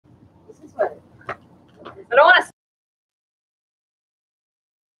I don't want to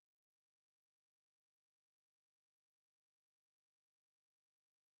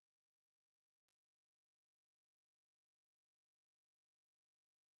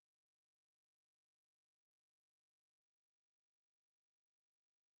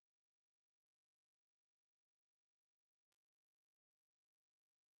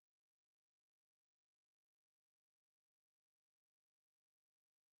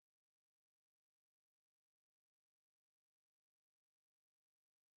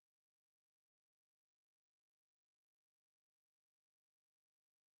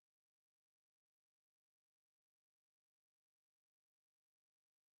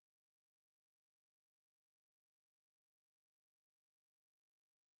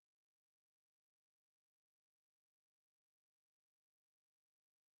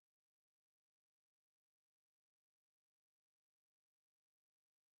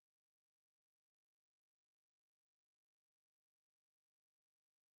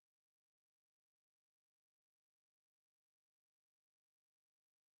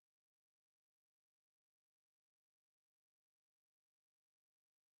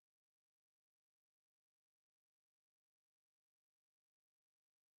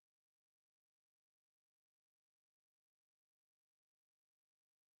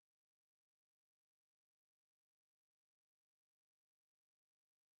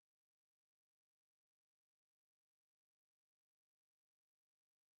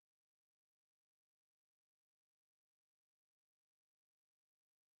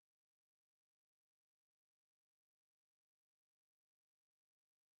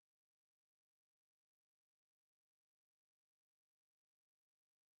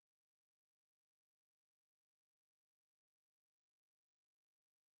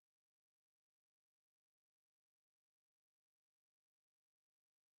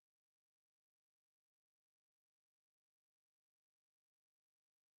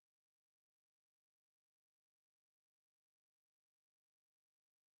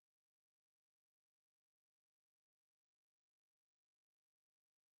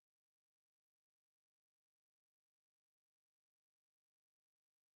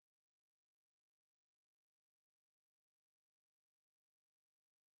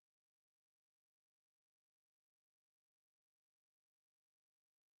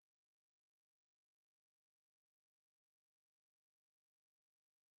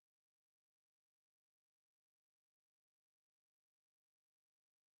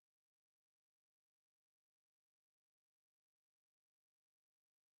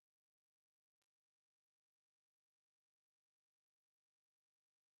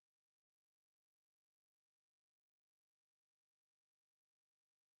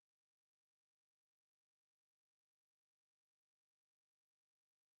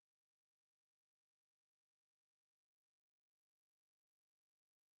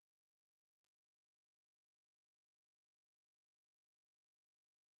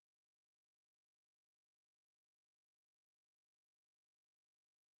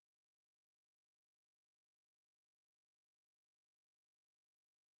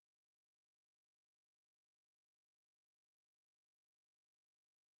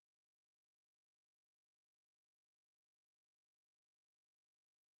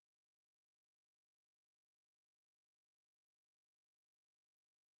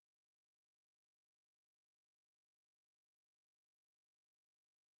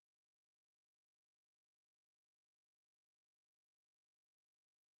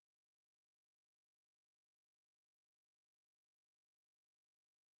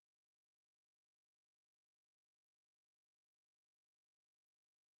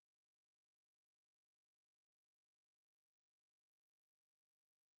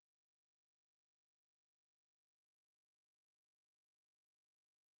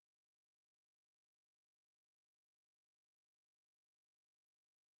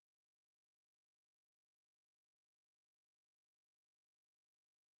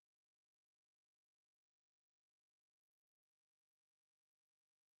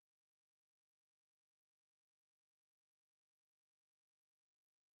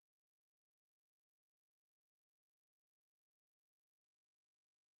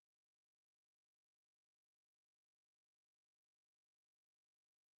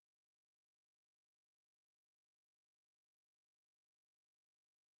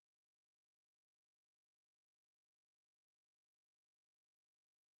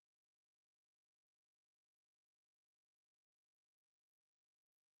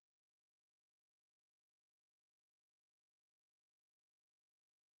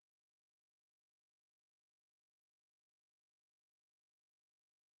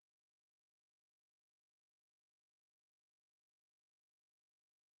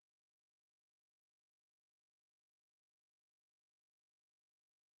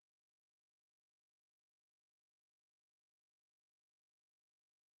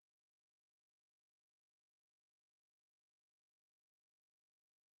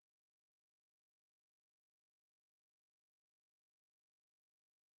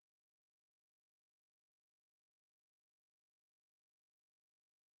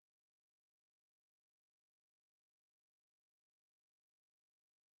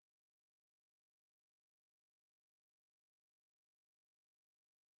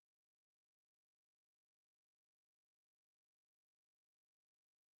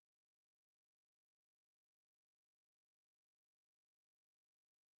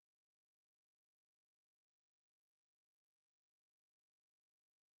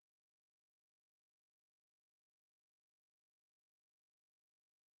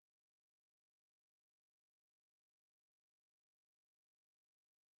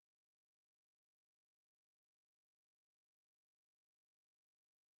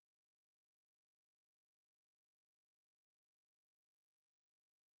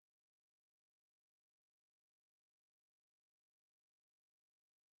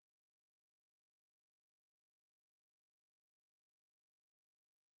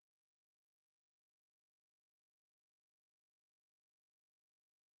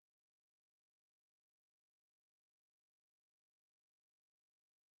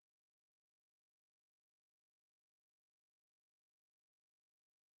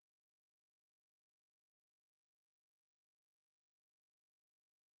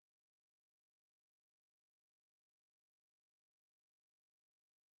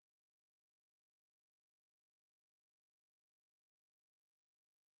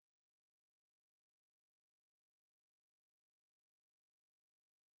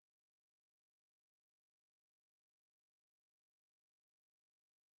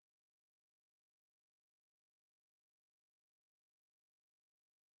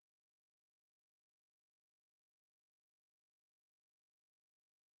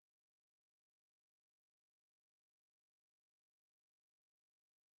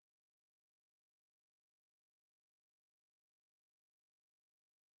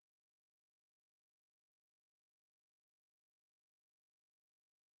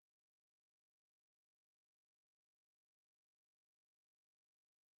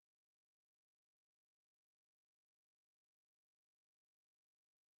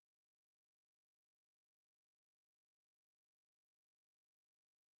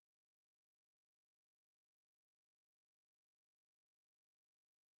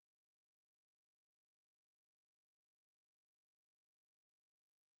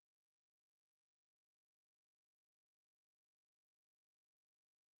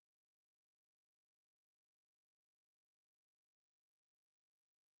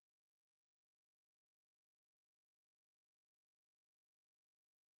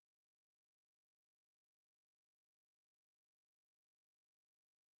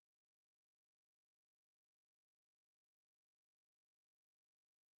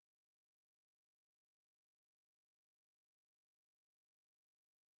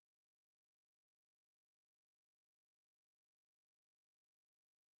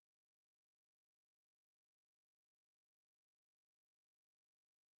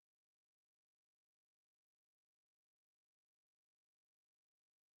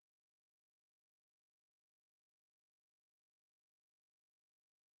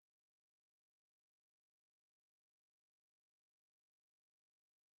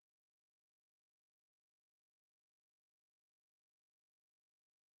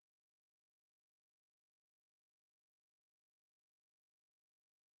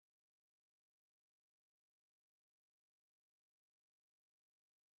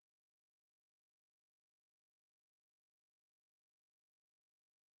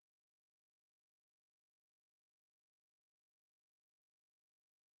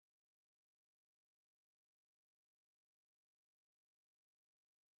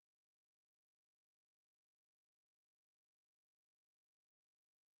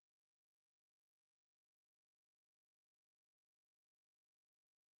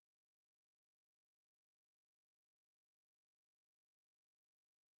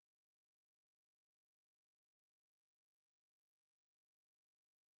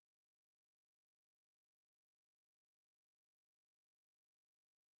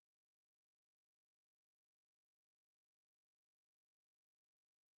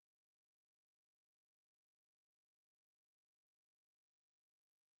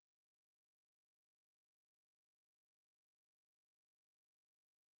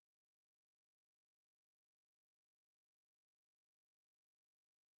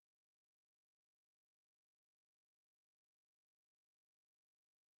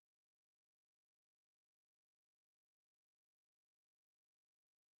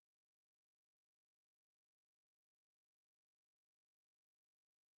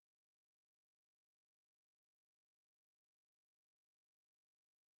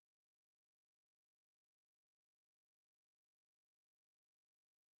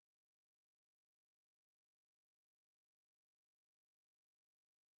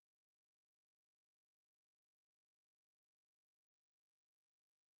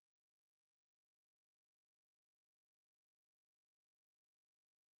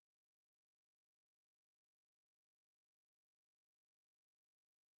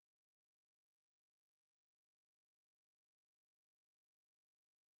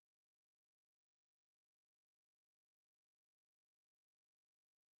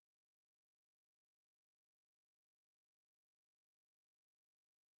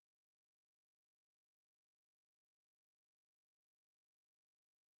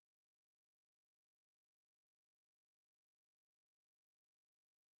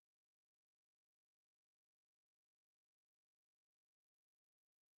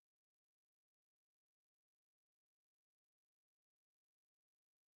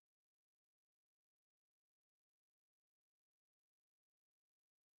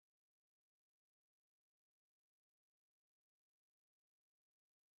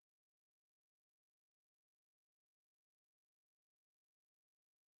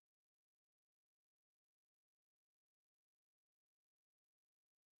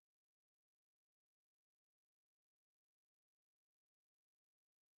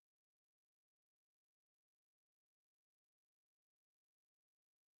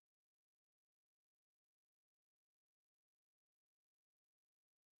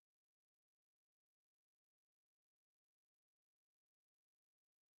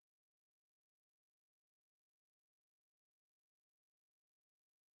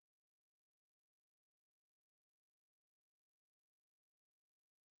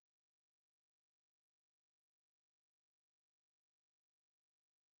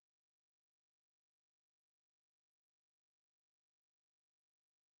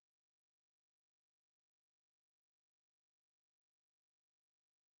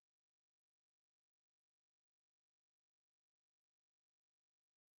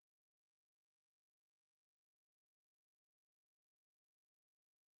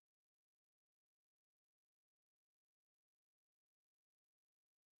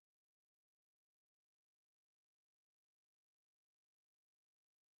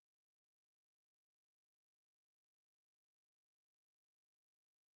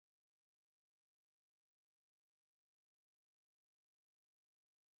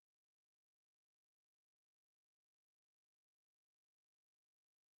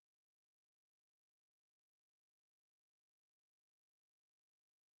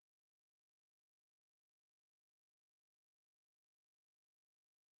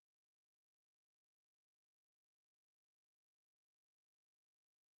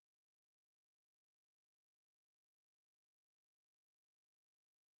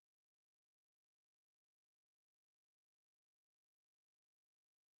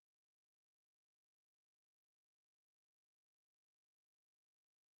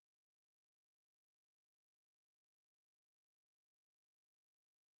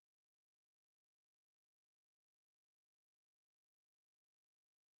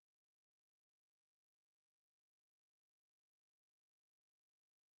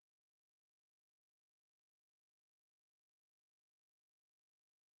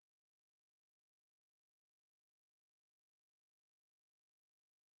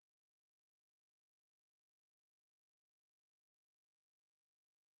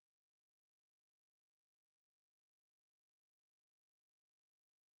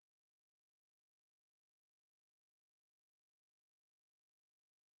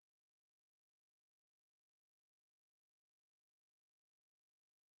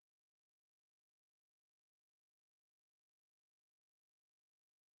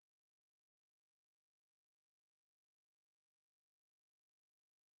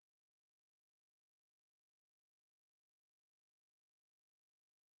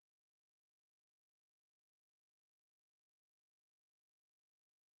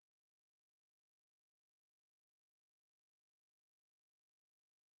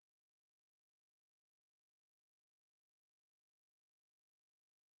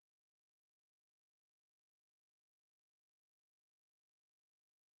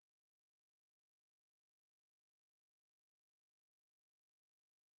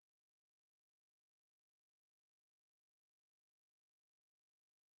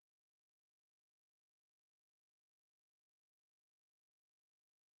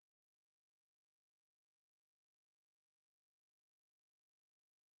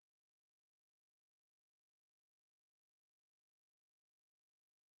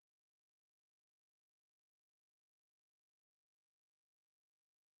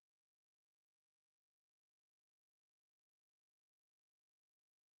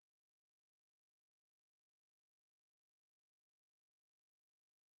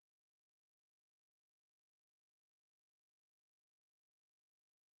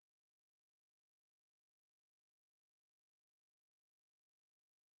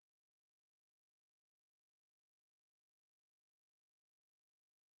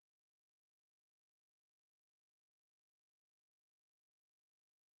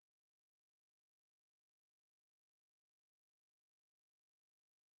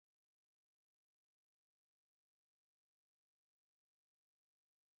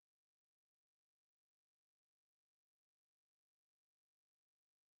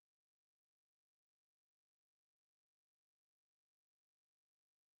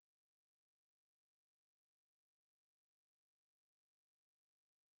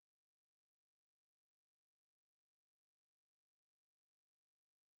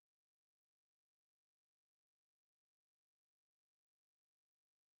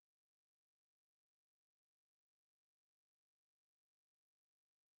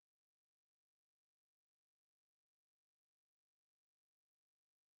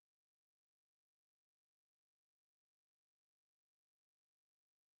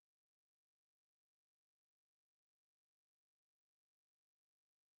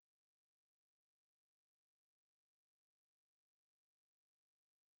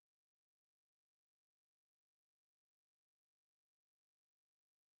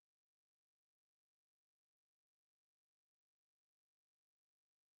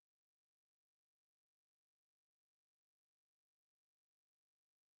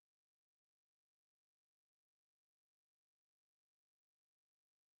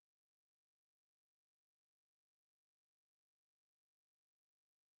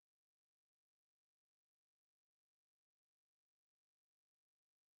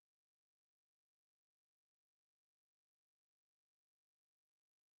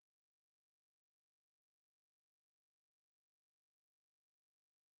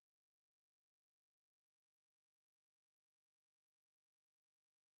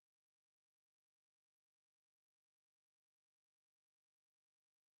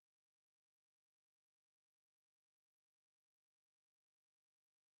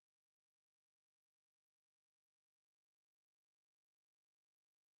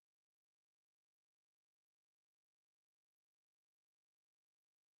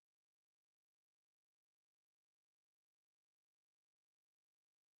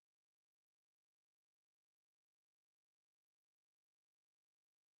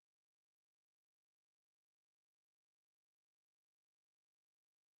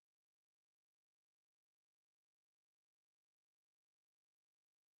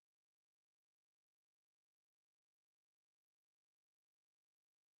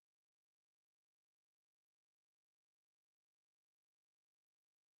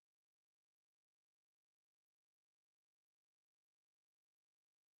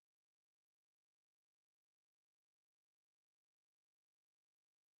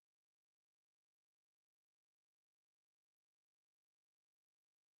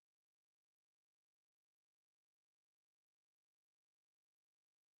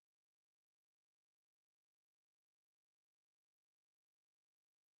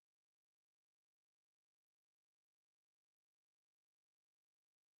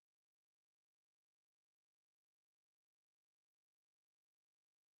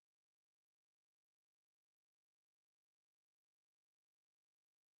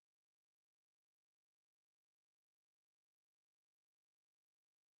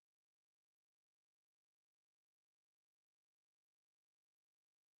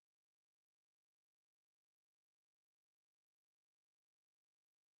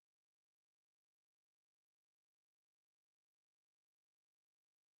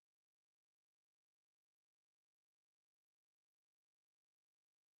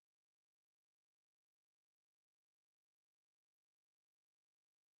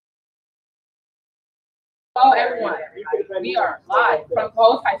Hello, everyone. We are live from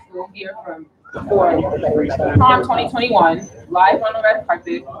Cohoes High School here for Prom 2021, live on the red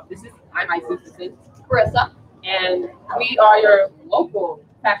carpet. I'm Isis. This is Carissa, and we are your local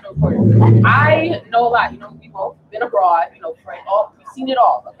fashion reporters. I know a lot. We've both been abroad. We've seen it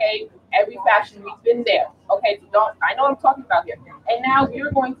all. Okay, every fashion we've been there. Okay, so I know what I'm talking about here. And now we're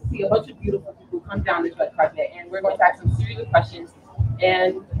going to see a bunch of beautiful people come down this red carpet, and we're going to ask some series of questions.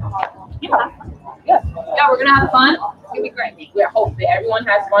 And yeah, we're gonna have fun. It's gonna be great. We hope that everyone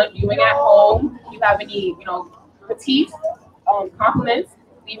has fun viewing at home. If you have any, critiques, compliments,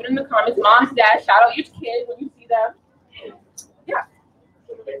 leave it in the comments. Moms, dads, shout out each kid when you see them. Yeah.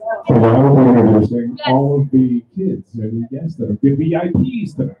 So now we're introducing all of the kids and guests that are the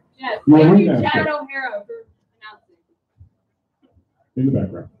VIPs tonight. Yes, thank you, Chad O'Hara, for announcing. In the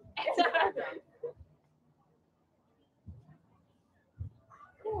background.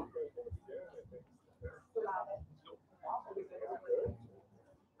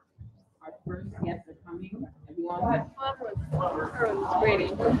 Our first guests are coming. Everyone. Everyone's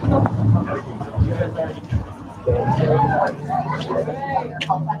waiting.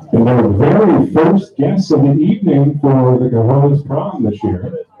 And our very first guest of the evening for the Cohoes Prom this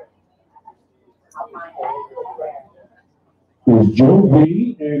year is Joe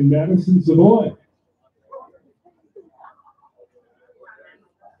V. and Madison Savoy.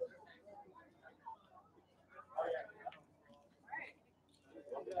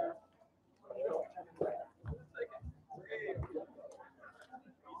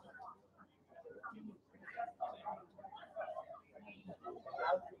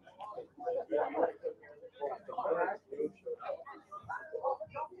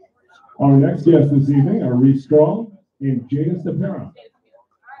 Our next guests this evening are Reese Strong and Jada Stapera.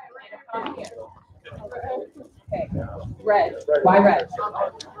 Okay. Red. Why red?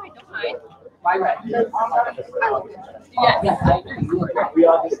 Why red? Yes, I agree.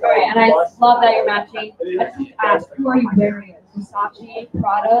 All right, and I love that you're matching. I just asked, who are you wearing? Versace,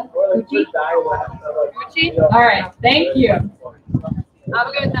 Prada, Gucci? Gucci? All right, thank you. Have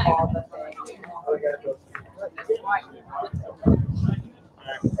a good night.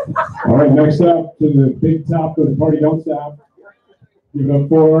 All right, next up to the big top of the party don't stop. Give it up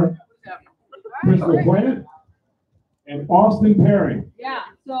for Crystal Plant and Austin Perry. Yeah,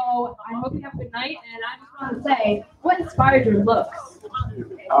 so I hope you have a good night, and I just want to say, what inspired your looks?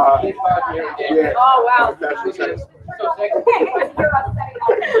 Oh, wow.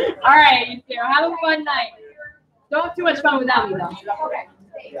 All right, you two, have a fun night. Don't have too much fun without me, though.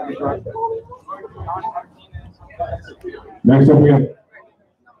 Next up, we have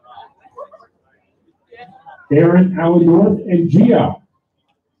Aaron Allendorf and Gia.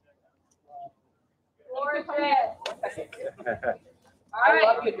 I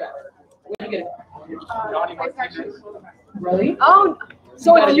love your dress. Where'd you get it? Really? Oh,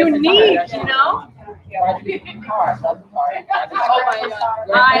 so it's unique, you know? Oh my God.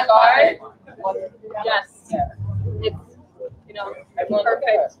 I love it. Yes. It's, Everyone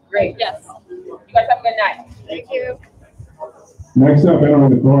perfect. Great. Yes. You guys have a good night. Thank you. Next up, entering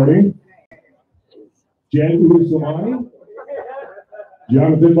the party, Jen Usulani,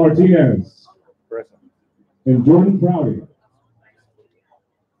 Jonathan Martinez, and Jordan Prouty.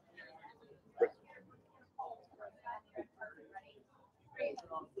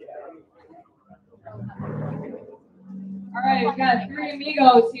 All right, we got three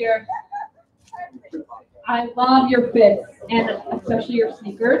amigos here. I love your fits, and especially your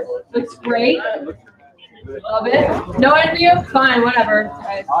sneakers. Looks great. Love it. No interview? Fine, whatever.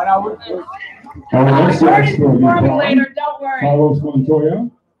 Right. Our next guest will be For me later, don't worry. Carlos Montoya,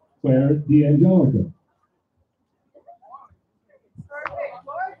 Claire D'Angelico. Perfect.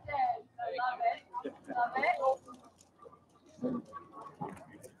 Gorgeous. I love it. Love it.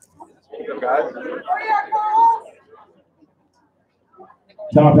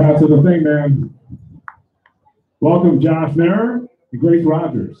 Top hats of the thing, man. Welcome, Josh Nair and Grace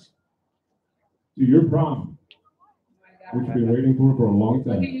Rogers, to your prom, which you've been waiting for a long Look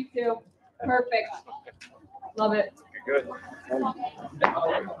at time. you two. Perfect. Love it. Good.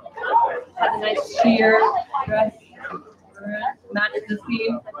 Had a nice sheer dress. Matches the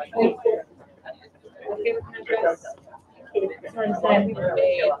theme. Favorite kind of dress.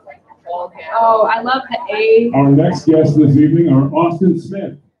 Oh, I love the A. Our next guests this evening are Austin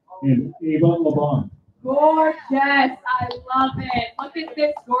Smith and Ava LeBon. Gorgeous. I love it. Look at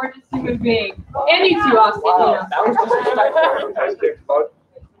this gorgeous human being. And you two, Austin.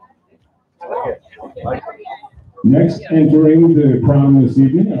 Next entering the prom this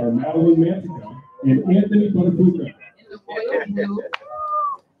evening are Madeline Mantica and Anthony Bonafuca.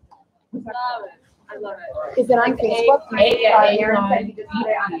 Love it. I love it. Is it on Facebook? Aaron said he just put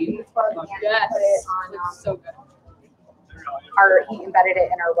it on Facebook and Yes. put it on So good. he embedded it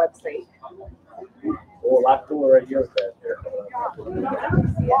in our website. Oh, a lot cooler right here with that there.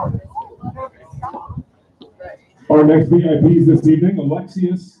 Our next VIPs this evening,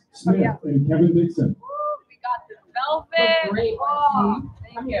 Alexius Smith and Kevin Dixon. We got the velvet. Great. Oh,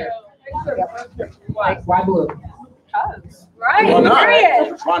 Come here. Why? Why blue? Because. Right. Why not?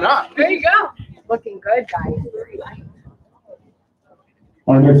 Period. Why not? There you go. Looking good, guys.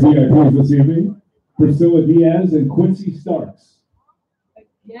 Our next VIPs this evening, Priscilla Diaz and Quincy Starks.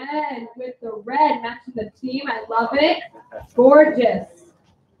 Again, with the red matching the team. I love it. Gorgeous.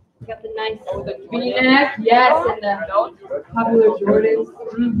 We got the nice V-neck. Yes, and the popular Jordans.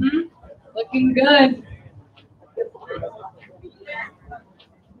 Looking good.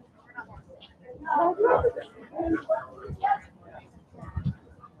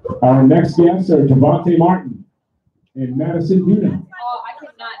 Our next guests are Javante Martin and Madison Duna. Oh, I could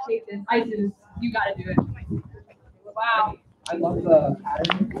not take this. ISIS, you gotta do it. Wow. I love the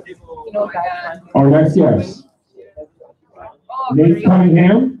pattern. You know, guys. Our next guests, Oh, Nate great.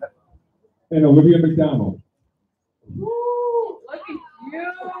 Cunningham and Olivia McDonald. Woo, look at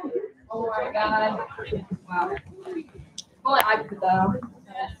you. Oh my God. Wow. Oh, I could though.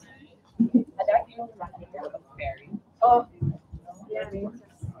 Oh, Yeah.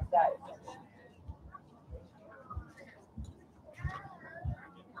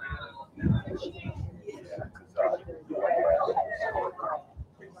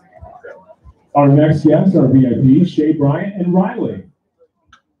 Our next guests are VIPs, Shay Bryant and Riley.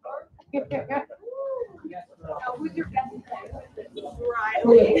 Who's your best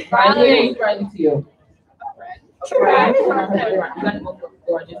Riley. Riley to you. Right.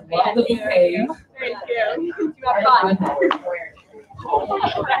 Gorgeous. Love the bouquet. Thank you. You have fun.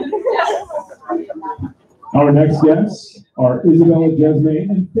 Our next guests are Isabella Jesmaine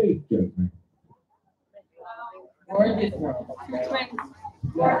and Faith Jesmaine. Gorgeous girl. Twins.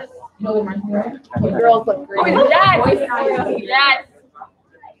 You know what reminds me of? The girls look great. Oh, yes. Yes.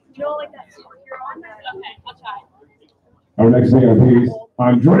 You don't like that superhero on that? Okay, I'll try. Our next VIPs,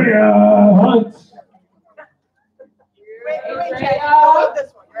 Andrea Hunt. Wait, Jay. I love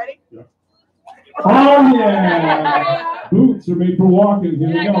this one. Ready? Oh yeah! Boots are made for walking. Here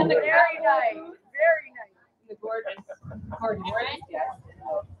we Yeah, I got go. the Very nice. Very nice. The gorgeous. Hard work.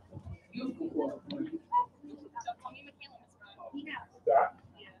 Beautiful.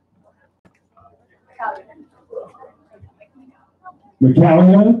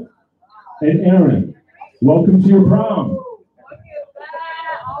 Michaela and Aaron, welcome to your prom. Look at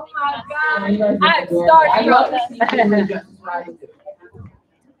that. Oh my God. You guys look I'm adorable. I love starstruck. to see you just describe it.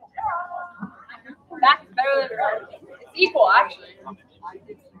 That's better than it's equal, actually.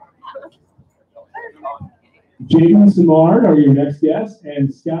 Jaden Samard are your next guests,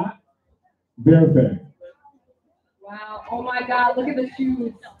 and Scott Barefe. Wow. Oh my God. Look at the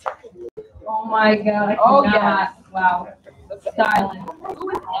shoes. Oh my God. I Oh, cannot. Wow. Styling.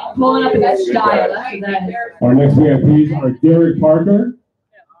 Pulling up in that style. That's what that is. Our next VIPs are Derek Parker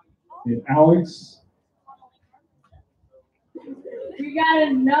and Alex. We got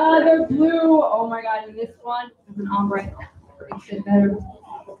another blue. Oh my God. And this one is an ombre. Makes it better.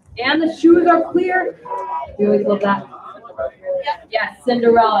 And the shoes are clear. We always love that. Yes,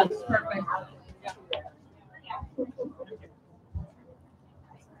 Cinderella. It's perfect.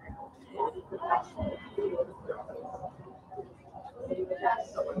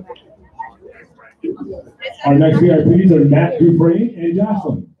 Our next VIPs are Matt Dufresne and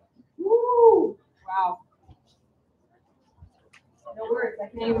Jocelyn. Woo! Wow. No words. I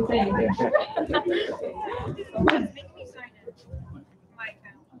can't even say anything.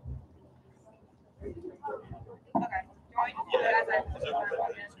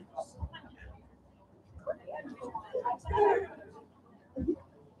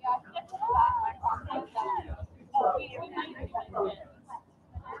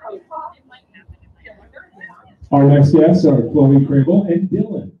 Our next guests are Chloe Crable and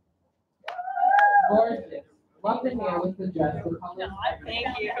Dylan. Gorgeous. Love the hair with the dress. The color.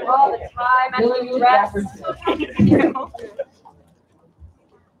 Thank you. All the time. I Dylan, you look dress. dapper too.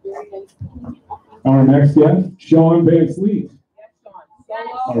 Our next guest, Sean Van Sleet,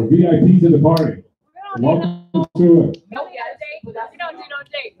 our VIP to the party. Welcome to it. No, we don't do no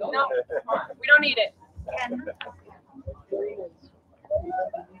date. No, we don't need it.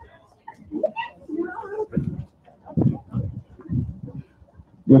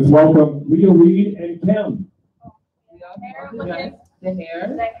 Let's welcome Leah Reed and Kim. Hair looking. The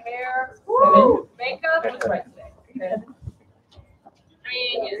hair. The hair. Woo. Makeup. I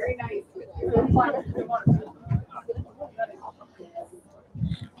mean, Very nice.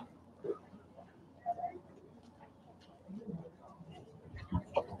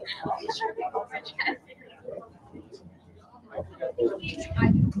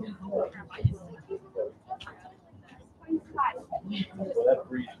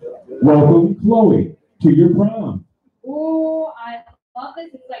 Welcome, Chloe, to your prom. Oh, I love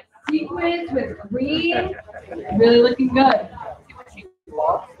this. It's like sequins with green. Really looking good.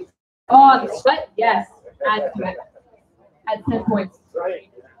 Oh, the sweat, yes. Add to it. Add 10 points.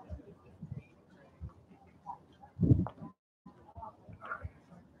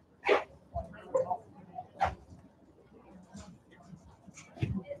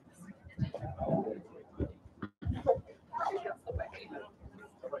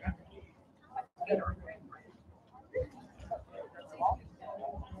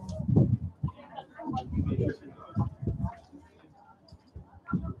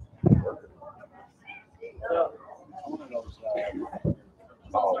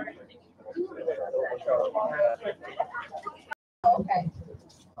 Okay.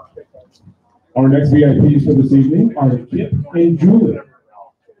 Our next VIPs for this evening are Kip and Julie.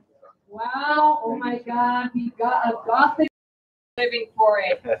 Wow, oh my God, we got a gothic living for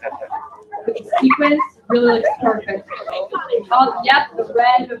it. The sequence really looks perfect. Oh, yep, the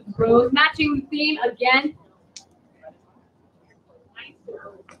red with the rose, matching the theme again.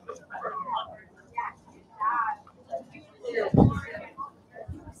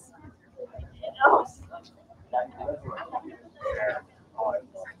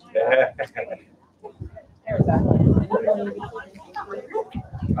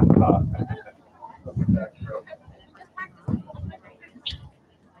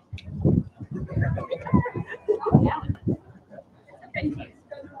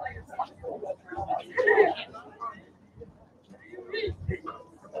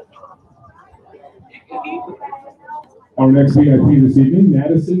 Our next VIP this evening,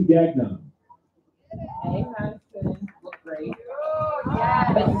 Madison Gagnon. Hey, Madison. Look great.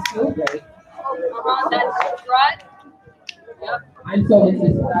 Yeah, But you feel great. that strut. Yep. I'm so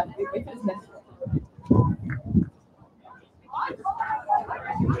into that. It's just next.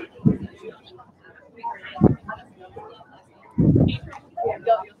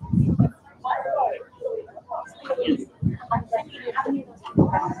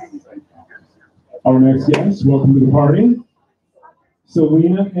 Our next guest, welcome to the party,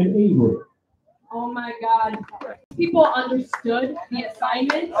 Selena and Avery. Oh my God. People understood the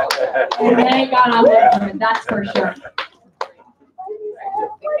assignment and they got on with it, that's for sure.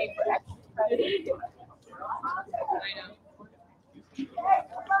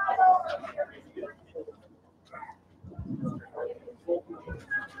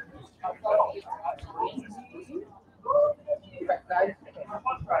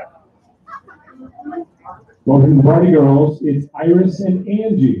 Welcome to the party, girls. It's Iris and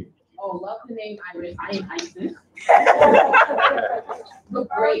Angie. Oh, love the name Iris. I am Isis. Look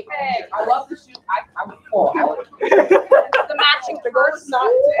great. I love the shoe. I was full. The matching skirt's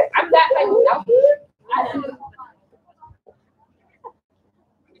not. I'm that type of outfit.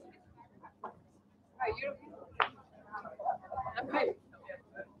 Okay.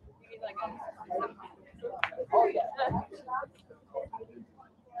 Oh yeah.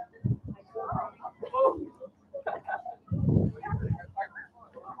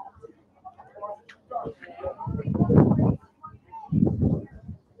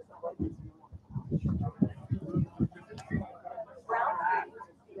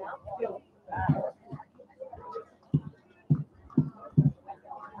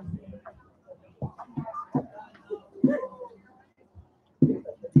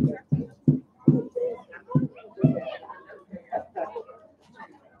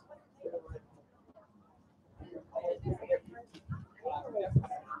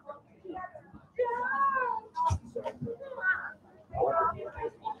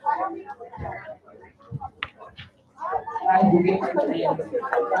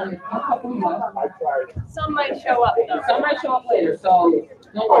 Some might show up though. Some might show up later, so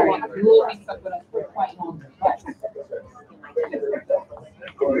don't worry. You will be stuck with us for quite long. But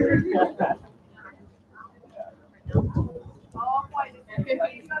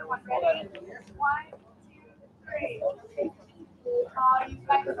You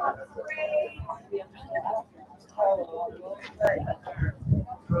guys are great.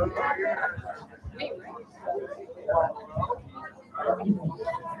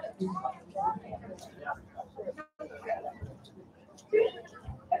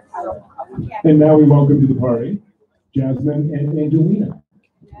 And now we welcome to the party, Jasmine and Angelina.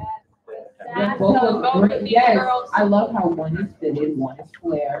 That's Both So, look great. Yes, I love how one is fitted, one is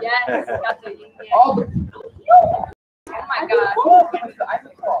flare. yes, that's a, yeah. All the. Oh my God.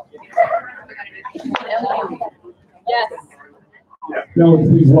 Yes. Now,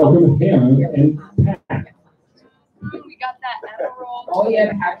 please welcome Hannah and Pat. We got that emerald. Oh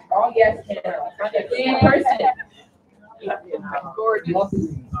yeah, oh yes, Hannah. In person.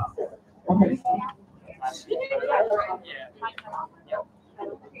 Gorgeous. Okay.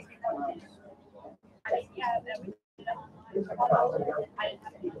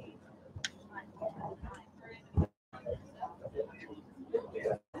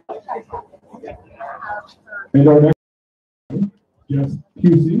 And our next Jess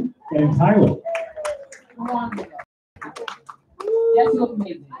Pusey and Tyler. Yes, you look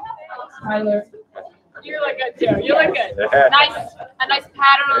amazing. Tyler. You look good too. You look good. Nice, a nice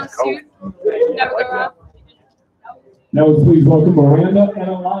pattern on the suit. Never go wrong. Now, please welcome Miranda and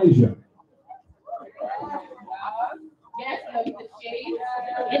Elijah. Yes, with the shades.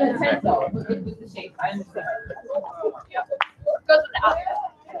 In a tent though, with the shades. I understand. Goes with the outfit.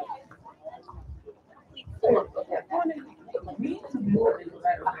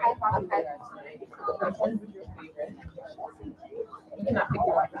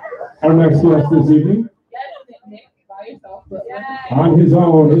 Our next guest this evening, on his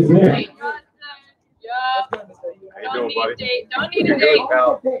own, is Nick. Yup. How you doing, buddy? Date. Don't need a date.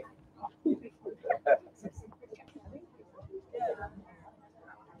 Pal.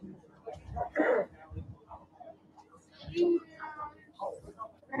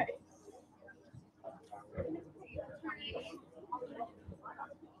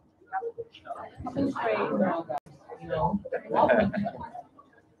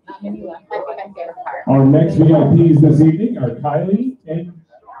 Our next VIPs this evening are Kylie and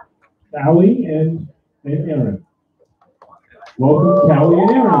Callie and Aaron. Welcome, Callie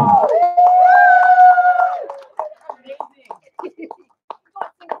and Aaron.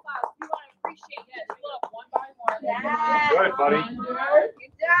 Good, buddy.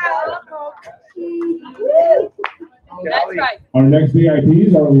 That's right. Our next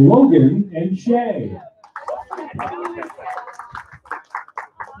VIPs are Logan and Shay.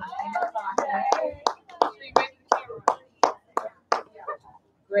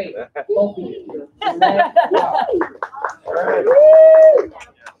 Great. Both of you. All right.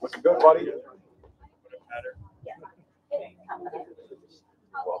 What's good, buddy?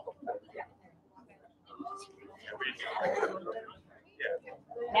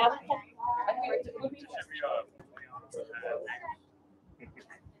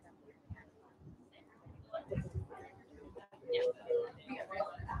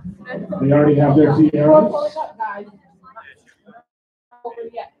 They already have their tiaras.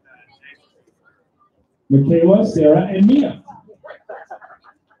 Michaela, Sarah, and Mia.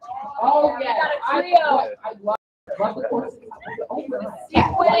 Oh, yeah. I love the course.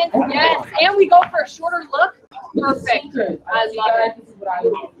 Sequence, yes. And we go for a shorter look. Perfect. I love it. This is what I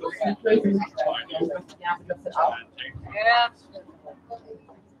would do. Yeah.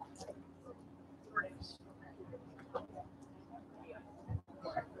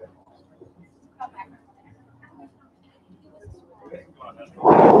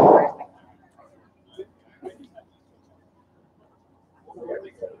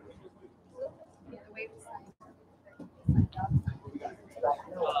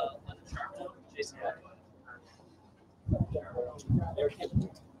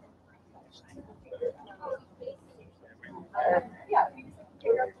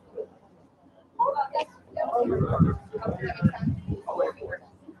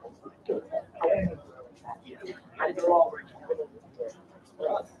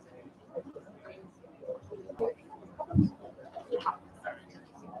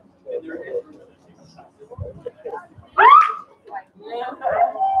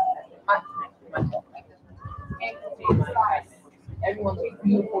 Everyone looks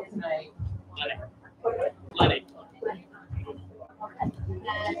beautiful tonight.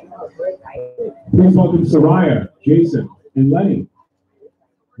 Please welcome Soraya, Jason, and Lenny.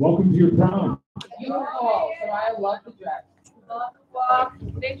 Welcome to your prom. Beautiful. So I love the dress.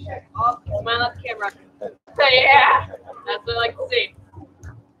 Make sure all smile at the camera. So yeah, that's what I like to see.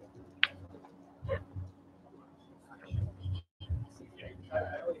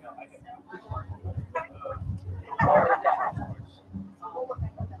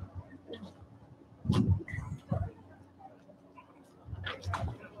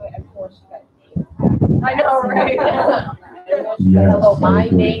 I know, right? Yes, Hello, my I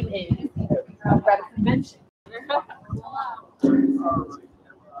agree. name is Red Convention.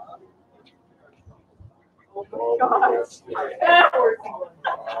 Gosh.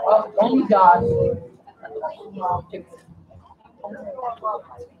 Oh, only Josh.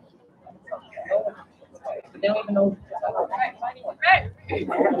 They don't even know.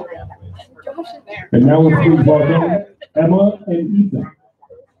 And now let's please welcome Emma and Ethan.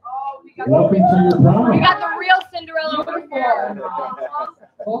 Welcome to your prom. We got the real Cinderella over here.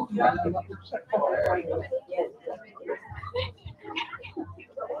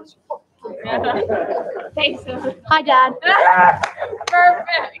 Thanks. Hi, Dad.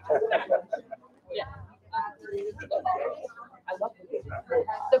 Perfect. Yeah. I love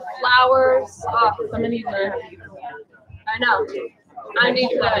The flowers. Oh, some of these are. I know. I need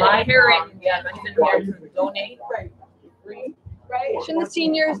to inherit. Yeah, I sent here to donate. Free. Right? Shouldn't the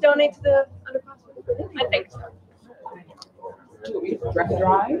seniors donate to the underclassmen? I think so. Dress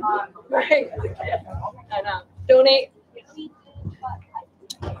drive. Right. I know. Donate.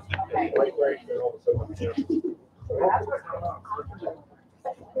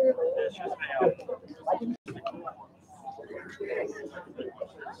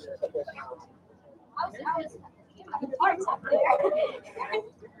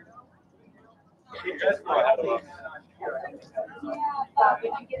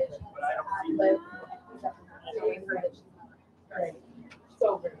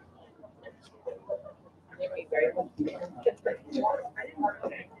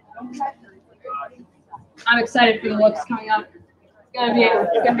 I'm excited for the looks coming up. It's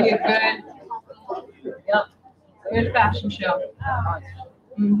gonna be a good fashion show.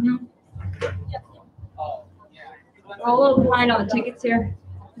 Mm-hmm. We're a little behind on the tickets here.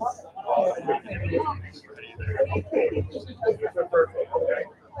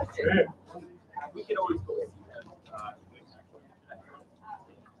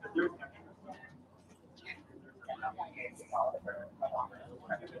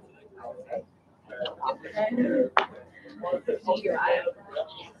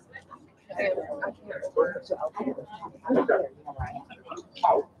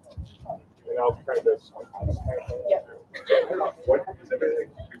 What is everything?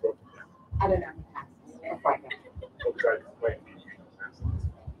 I don't know.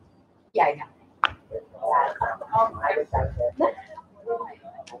 Yeah, I know.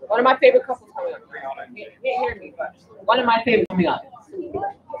 One of my favorite couples coming up. You can't hear me, but one of my favorites coming up.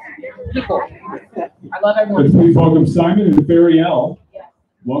 People. I love everyone. Let's please welcome Simon and Fariel.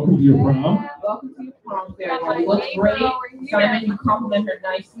 Welcome to your prom. Welcome to your prom, Fariel. You look great. Simon, you compliment her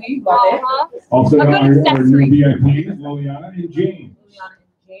nicely. Love it. Also, A good our new accessory. VIPs, Liliana and James.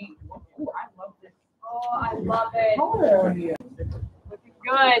 Ooh, I love this. Oh, I love it. Color on you.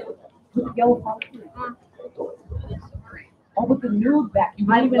 Good. Yellow. Oh, with the nude back. You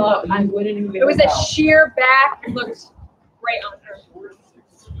wouldn't even It was a sheer back. It looked great on her.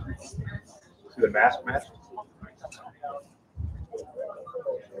 See the mask match?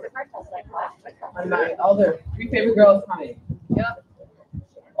 My other three favorite girls coming. Yep.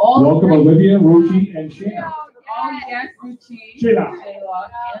 All Welcome three. Olivia, Ruchi, and Shayna. Oh, yes, Ruchi, Shayla. Shayla,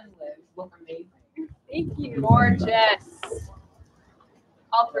 and Liz look amazing. Thank you. Gorgeous.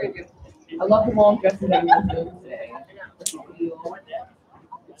 All three of you. I love the long dresses that you're doing today.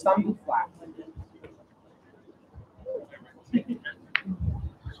 Some do flat.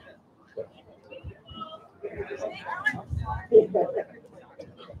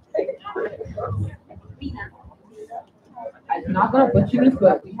 I'm not gonna butcher this,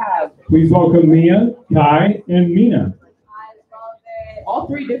 but we have Please welcome Mia, Kai, and Mina. all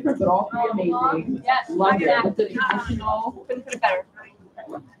three different, but all three amazing. Yes, Love like it. that. With the traditional. Couldn't put it better.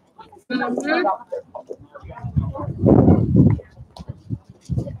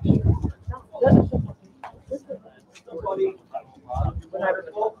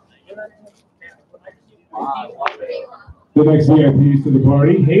 The next VIPs to the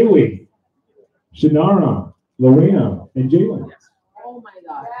party, Haley, Shanara, Lorena, and Jalen. Oh my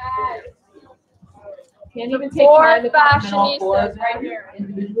God. Can't even take time to compliment all four of them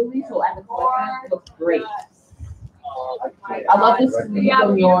individually, so as a collection, it looks great. I love this sleeve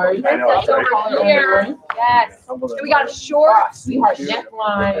of yours. I know, That's right? over here. Yes. And we got a short. Sweetheart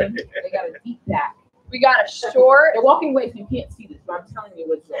neckline. They got a deep back. We got a short. They're walking away, so you can't see this, but I'm telling you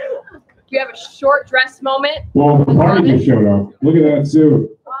what's there. We have a short dress moment. Well, the party just showed up. Look at that suit.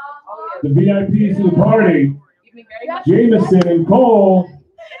 The VIPs to the party, Give me very much. Jameson and Cole.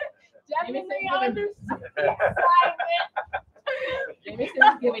 Definitely understand. Jameson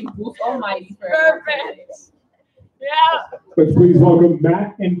is giving Boost Almighty for Perfect. Yeah. Let's please welcome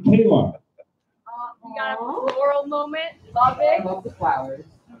Matt and Kayla. We got a floral moment. Love I it. love the flowers.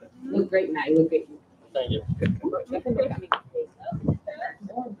 You look great, Matt. You look great. Thank you.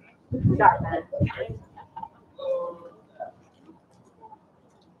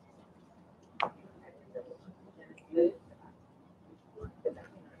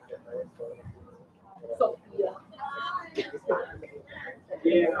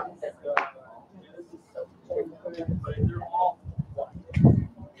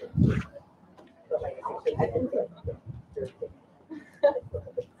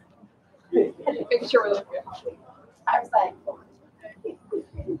 Make sure we're looking. I was like,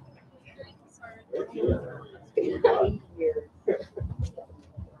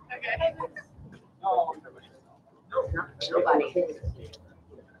 nobody.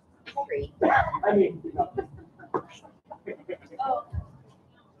 Great. I mean,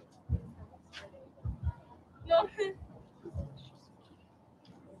 No.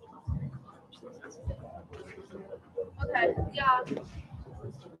 Okay, yeah.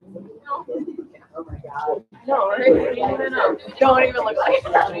 No. Oh my God. No, right? Don't even look like it.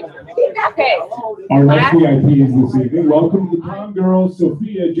 Okay. our next VIPs this evening. Welcome to the prom girls,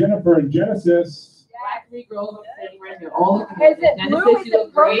 Sophia, Jennifer, and Genesis. Black three girls are sitting right here. All looking Is it Genesis, blue? Is you it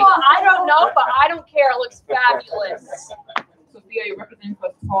look great. purple? I don't know, but I don't care. It looks fabulous. Sophia, you're representing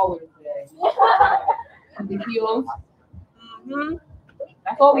us taller today. And the heels. Mm-hmm.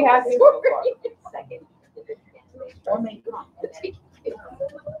 That's all we have here so far. Second. Or make come.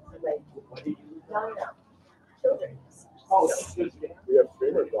 Children. Oh, we have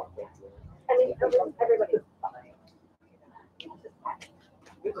streamers walking. I mean, everybody's fine.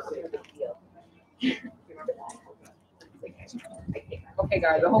 Okay,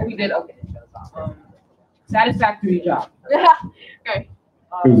 guys, I hope we did okay. Satisfactory job. Okay.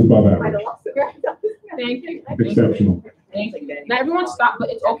 It was above average. Thank you. Exceptional. Thank you. Now everyone stop, but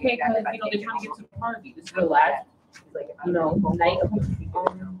it's okay because you know they're trying to get to the party. This is the last, night of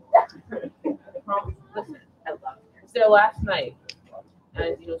listen, it's their last night.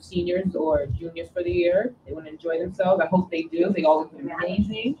 And seniors or juniors for the year, they want to enjoy themselves. I hope they do. They all look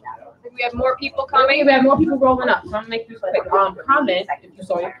amazing. We have more people Coming, coming. we have more people rolling up. So I'm gonna make this quick. Comment if you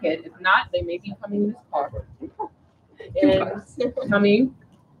saw your kid. If not, they may be coming in this car. And coming,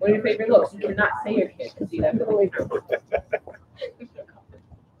 what are your favorite looks? You cannot say your kid because see that's really true.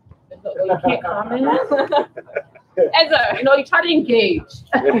 You can't comment. Ezra. You try to engage.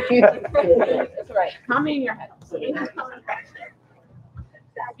 That's right. Comment in your head.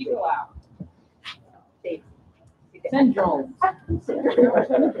 Speak aloud. Send drones.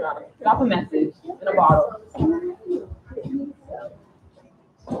 Drop a message in a bottle.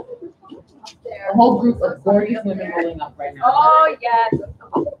 A whole group of gorgeous women rolling up right now. Oh, yes.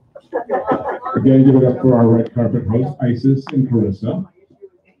 Again, give it up for our red carpet hosts, Isis and Carissa.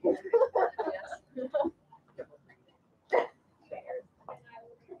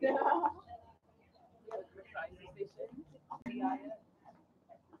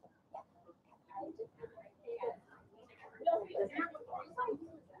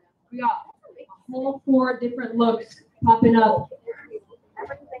 We got whole 4 different looks popping up.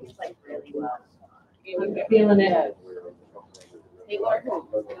 Everything's like really well. Feeling it. Taylor.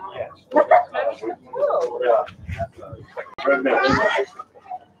 Red mix.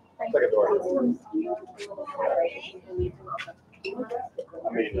 Second door.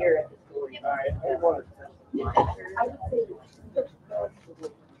 I mean, Yeah.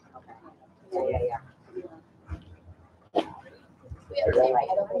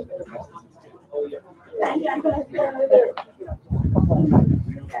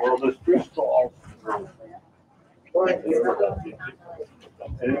 well, there's 3 stalls.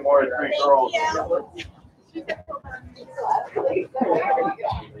 Any more than 3 girls?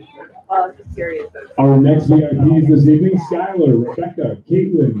 Just curious. Our next VIPs this evening, Skylar, Rebecca,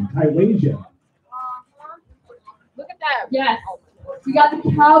 Caitlin, Tylasia. Look at that. Yes. We got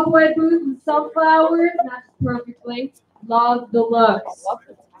the cowboy boots and sunflowers. Matched perfectly. Love the looks.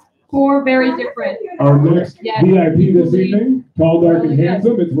 4 very different. Our next Yes. VIP this evening, tall, dark, and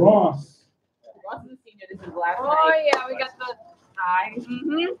handsome, it's Ross. Ross is a senior. This is last Oh, night. yeah. We got the eyes.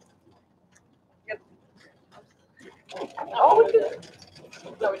 Mm-hmm. Oh,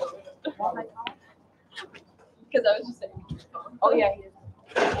 because I was just saying. Oh yeah, he is.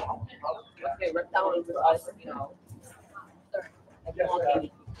 Okay, rip that one for us.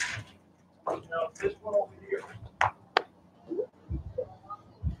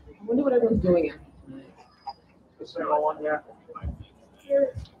 I wonder what everyone's doing here.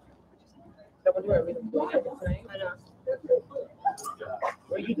 I wonder what everyone's doing here tonight. I know.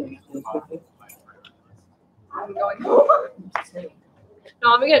 What are you doing? I'm going home.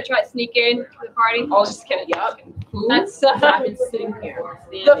 No, I'm gonna try to sneak in to the party. Oh, Just kidding. Yup. That's I've been sitting here.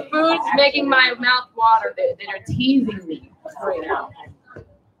 the standing. food's making my mouth water. They're teasing me right now.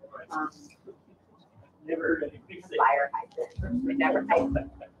 Fire hydrant. We never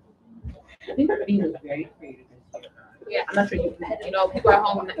hydrant. I think the theme is very creative this year. Yeah. I'm not sure you can, people at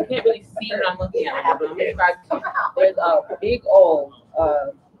home, you can't really see what I'm looking at, but I'm describing to you. There's a big old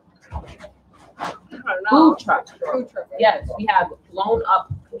food truck. Yes, we have blown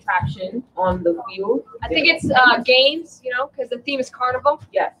up contraption on the field. I think it's games, you know, because the theme is carnival.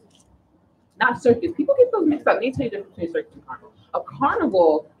 Yes. Not circus. People get those mixed up. Let me tell you the difference between circus and carnival. A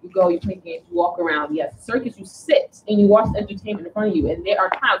carnival, you go, you play games, you walk around. Yes, circus, you sit and you watch entertainment in front of you. And there are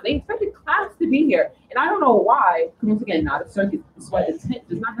times they expected class to be here. And I don't know why. Once again, not a circus. This is why the tent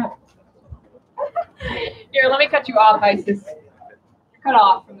does not have. Here, let me cut you off, Isis. You're cut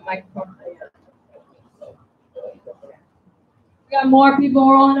off from the microphone. We got more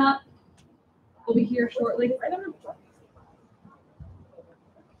people rolling up. We'll be here shortly.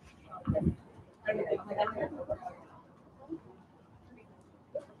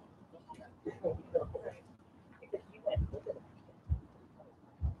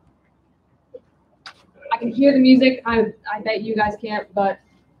 I can hear the music. I bet you guys can't, but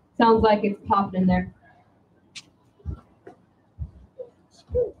sounds like it's popping in there.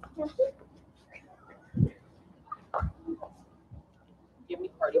 Give me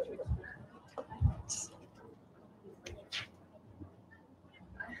party tricks.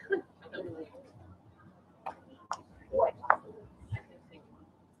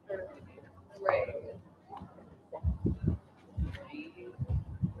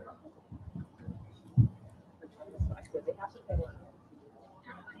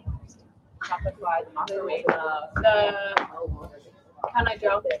 Chocolate fries, macarena, Can I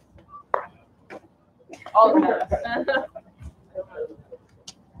jump? all of that.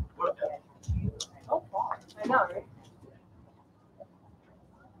 Oh, I know, right?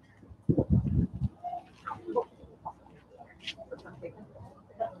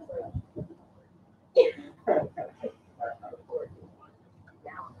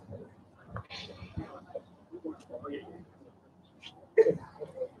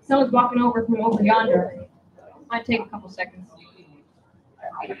 Someone's walking over from over yonder. Might take a couple seconds.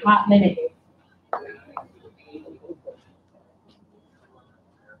 Like a hot minute.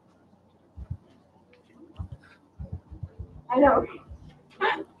 I know.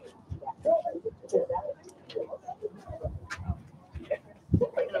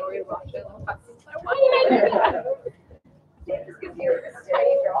 Why did I do that?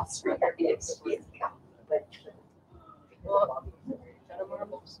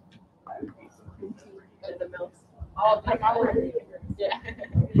 Oh, yeah.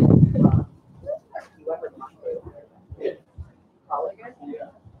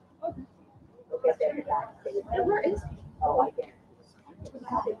 Where is he? Oh, I can't.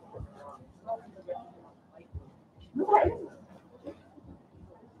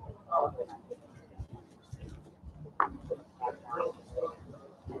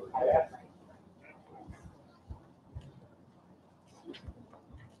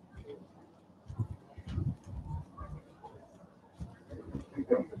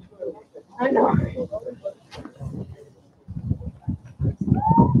 I know.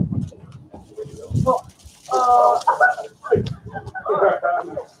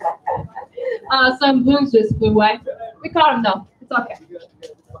 Some balloons just flew away. We caught them though. It's okay.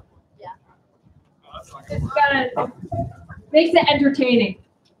 Yeah. It's kind of makes it entertaining.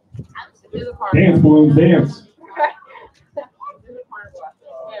 Dance, balloons, dance.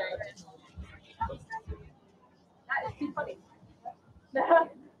 That is too funny.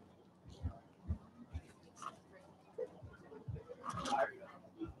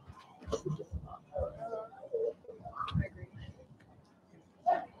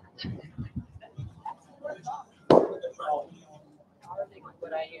 Starving is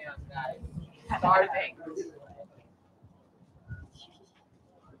what I am, guys. Starving.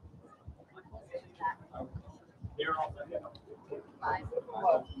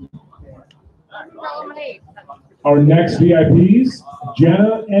 Our next VIPs,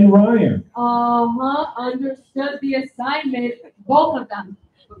 Jenna and Ryan. Understood the assignment. Both of them.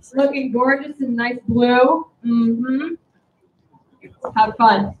 Looking gorgeous in nice blue. Mm-hmm. Have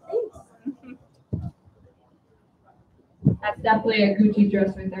fun. That's definitely a Gucci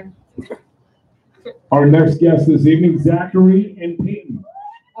dress right there. Our next guest this evening, Zachary and Peyton.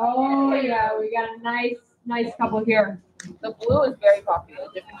 Oh yeah, we got a nice couple here. The blue is very popular,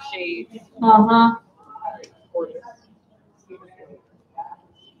 different shades. Uh-huh.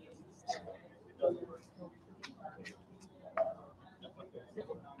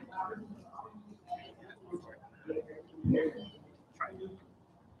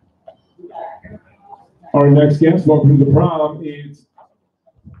 Our next guest, welcome to the prom, is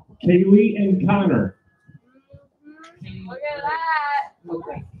Kaylee and Connor. Look at that.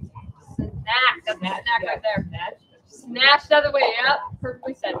 Snack. That's a snack right there. Snatched the other way. Yep.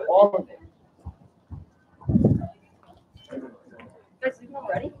 Perfectly said. All of it. Guys, you all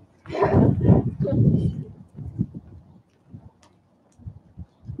ready?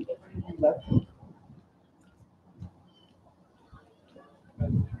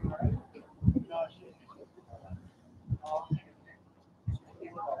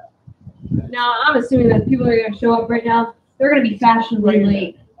 Now, I'm assuming that people are going to show up right now. They're going to be fashionably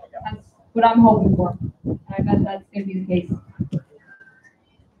late. That's what I'm hoping for. I bet that's going to be the case.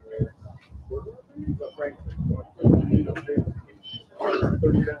 Oh, that's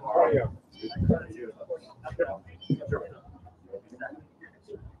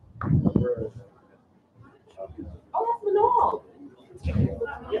Manal.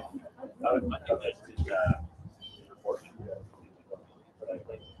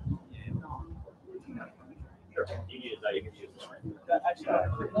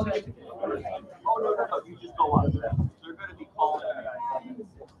 Oh, no, you just go on. They're going to be calling.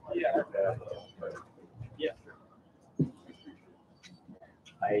 Yeah. Yeah.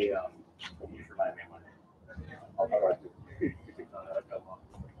 You remind me one.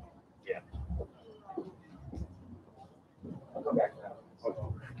 Yeah. I'll come back now.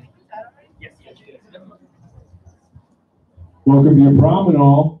 Yes. Welcome to your prom and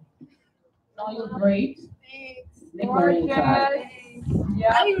all. Oh, you're great. Thanks. Gorgeous. Yeah.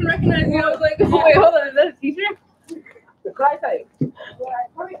 I didn't even recognize you. I was like, oh, wait, hold on. Is that a teacher? What I say?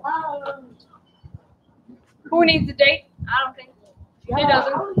 Who needs a date? I don't think. She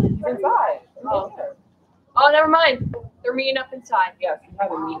doesn't. He's inside. Oh. Oh, never mind. They're meeting up inside. Yes, we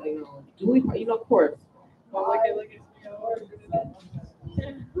have a meeting. Do we? You know, of course. Oh, look at.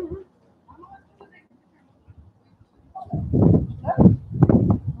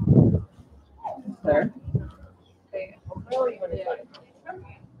 Sir. Okay.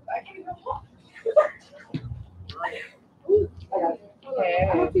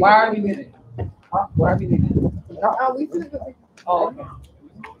 Why are we meeting? Why are we meeting? Oh, okay.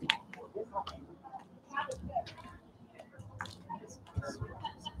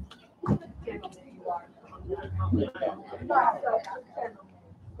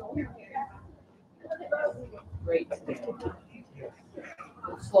 Great.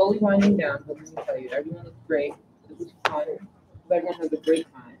 Slowly winding down, but let me tell you, everyone is great. This is fun. Everyone has a great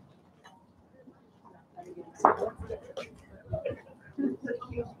time.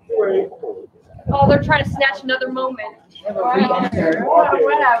 Oh, they're trying to snatch another moment. Have a re-enter.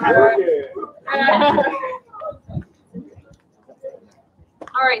 Whatever.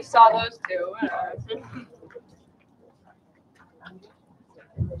 All right, saw those two.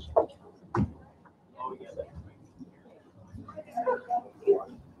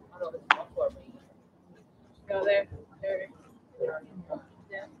 Go there. There.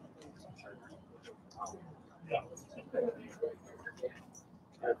 Yeah.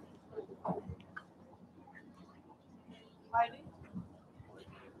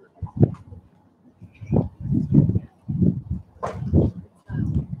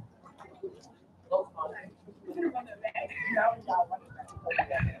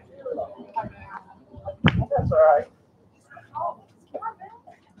 That's all right.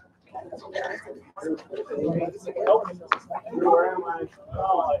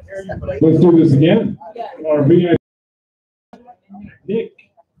 Let's do this again. Our VIP Nick.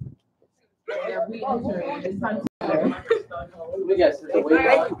 Yeah, re-enter. This time together. We got to wait.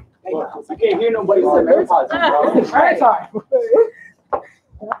 I can't hear nobody say AirPods, bro. Sorry.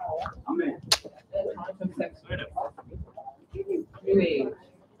 I'm in. Wait.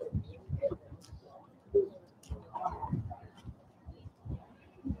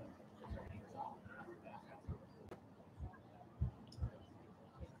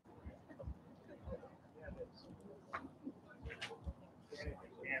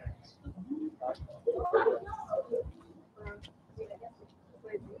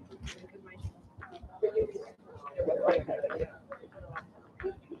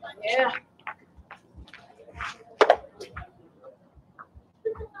 Yeah.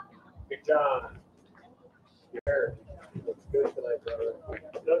 Big John. Your hair looks good tonight, brother.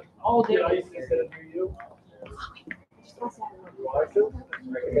 All day. I used to sit near you. You want to?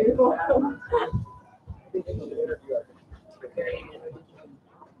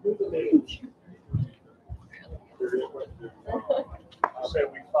 I said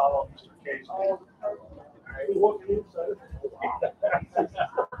we follow Mr. Casey. We walk inside.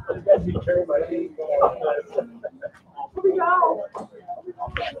 You guys be carried by me. Here we go.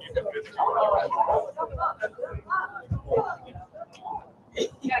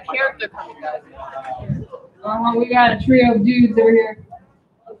 You got a character coming, guys. We got a trio of dudes over here.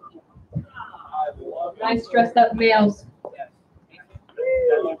 Nice dressed up males.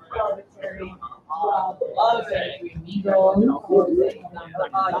 Love it. Yeah,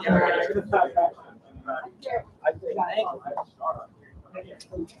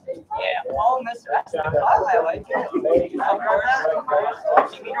 oh, Mr. That's the highlight. You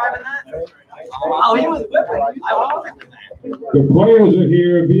driving that? Oh, he was whipping. I was whipping that. The players are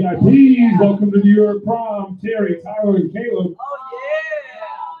here. VIPs, welcome to New York Prom. Terry, Tyler, and Caleb. Oh,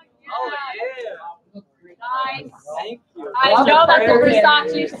 yeah. Oh, yeah. Nice. Thank you. I know that the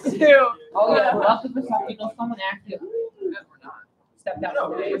Versace's too. Oh yeah, love the Versace. You know, someone active. Stepped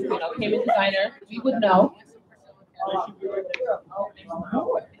out today. You know, came in designer. We would know. We're in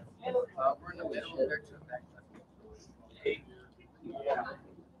the middle of their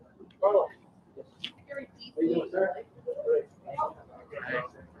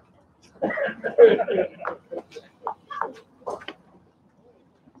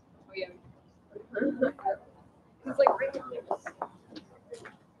It's like right here.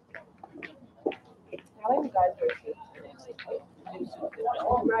 I like you guys wear suits.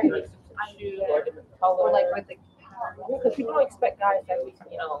 Right. I do different color. Like with the because people don't expect guys to actually,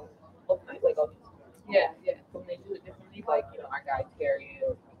 you know, look nice. Like, oh, yeah. When they do it differently, like, you know, our guys carry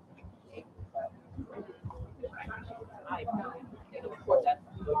it. I support that.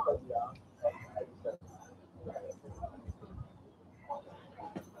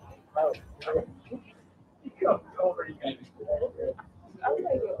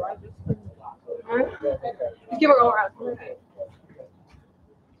 Give her all around.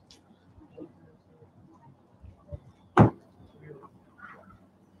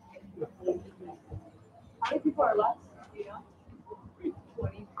 How many people are left? You know?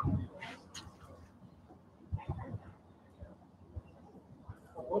 20.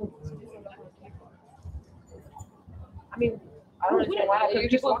 I mean, I don't understand why not. You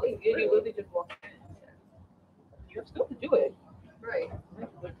just walk in. You literally just walk in. You still to do it. Right.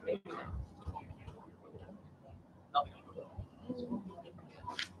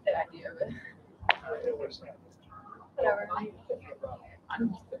 The idea of it. Whatever.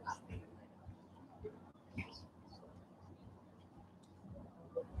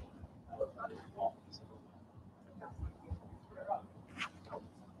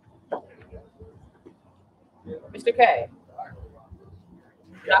 Mr. K,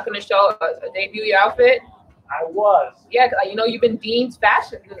 you're not going to show a debut outfit? I was. Yeah, you know you've been Dean's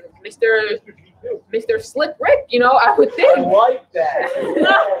fashion, Mr. Slick Rick. You know, I would think. I like that.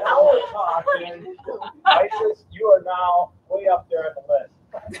 Now we're talking. Isis, you are now way up there on the list.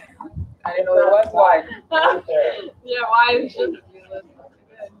 I didn't know there was one. Right there. Yeah, why should it be listed?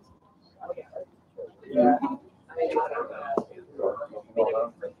 Yeah.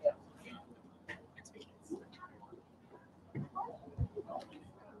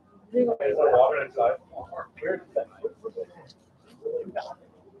 There's a water inside. There's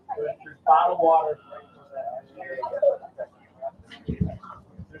bottled water. There's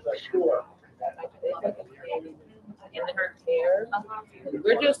a door. In her hair.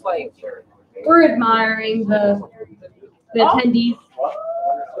 We're just like. We're admiring the attendees.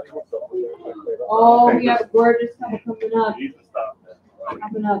 Oh, we got gorgeous couple coming up. You need to stop that.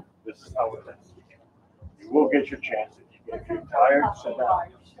 Coming up. This is how it is. You will get your chance. If you're tired, sit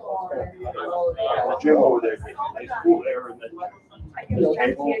down. The gym over there, nice cool air, and then the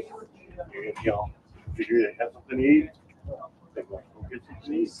table. You know, if you have something to eat, go get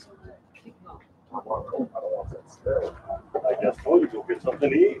something to eat. I just told you, go get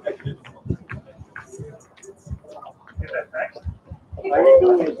something to eat. How you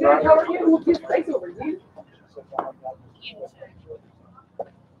doing, Miss Rock? How are you? We'll give place over you.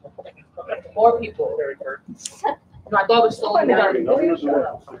 More people. My dog was slowing down.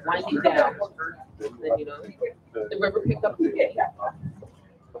 Winding down. Then, you know, the river picked up again.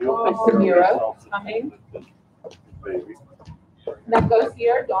 Miss Samira coming. Nego's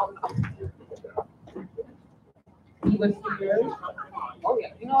here. Don't. He was here. Oh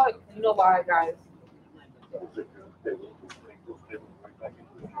yeah. You know what? You know why, guys? That's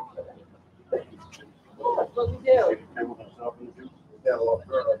what we do.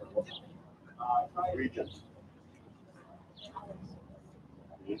 Regions.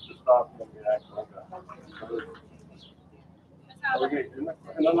 You need to stop when you act like that. Okay,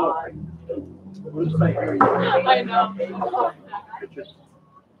 I know.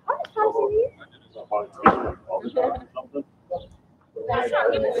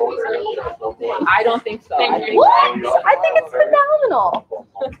 I don't think so. I think What? I think it's phenomenal.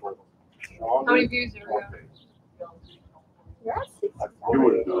 How many views are we on? You're at 60. You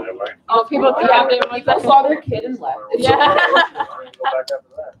wouldn't do that, right? Oh, people yeah, they were like, I saw their kid and left. Yeah.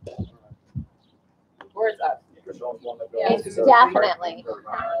 Where's us? Definitely.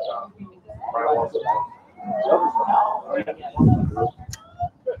 Hey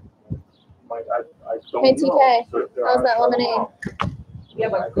TK, how's that lemonade? We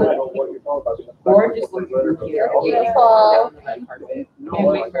have a good, gorgeous looking group here. Beautiful. I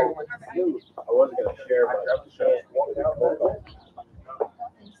wasn't gonna share, but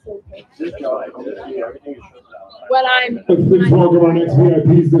When I'm Please welcome our next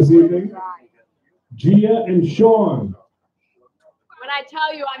VIPs this evening, Gia and Sean. when I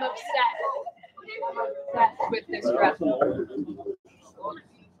tell you I'm obsessed with this dress.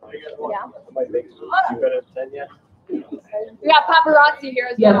 Yeah. We got paparazzi here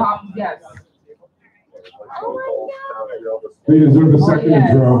as well. Yes. Oh They deserve a second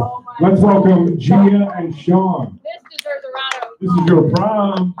intro. Let's welcome Gia and Sean. This deserves a round of This is your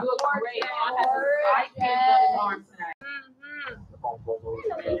prom. You look great. Sean has his eye candy on his arm tonight.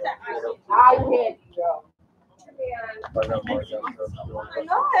 Eye candy, girl.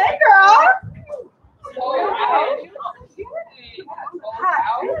 Hey girl.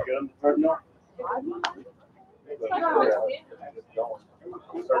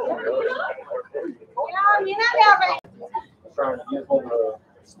 Trying to get home the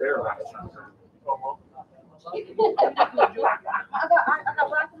stair ladder.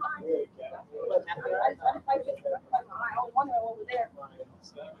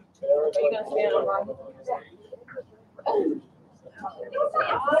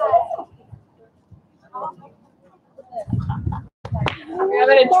 We have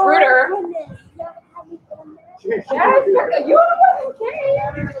an intruder. Yes, you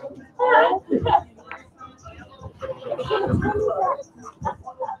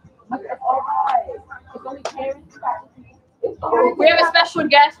We have a special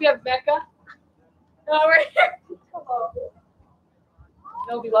guest. We have Becca. Oh, we're here.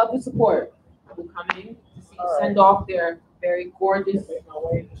 No, we love the support. People coming to see send off their very gorgeous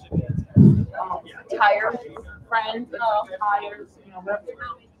tire friends, tires, you know, whatever.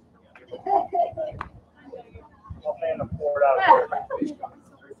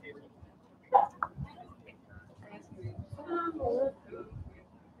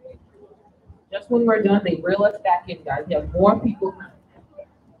 Just when we're done, they reel us back in, guys. We have more people coming.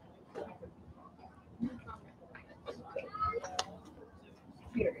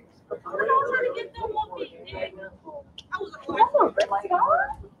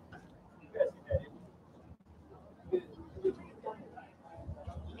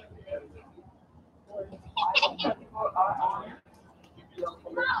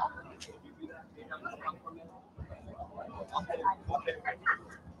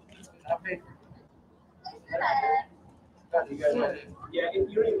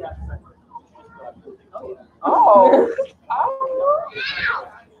 Oh,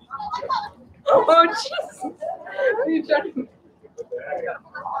 Oh, jeez. You trying to-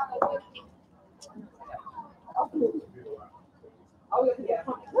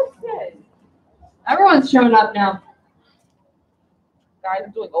 what's this? Everyone's showing up now. Guys,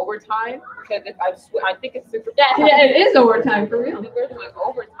 I'm doing overtime because if I think it's super. Yeah, it is overtime for I real. think we're doing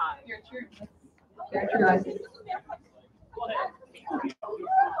overtime.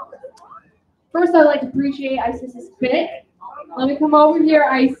 First, I'd like to appreciate Isis's fit. Let me come over here,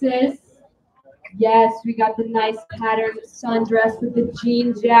 Isis. Yes, we got the nice patterned sundress with the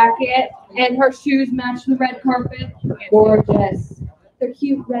jean jacket, and her shoes match the red carpet. Gorgeous. They're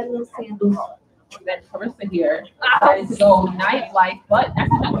cute red little sandals. Then Carissa here decided to go nightlife, but that's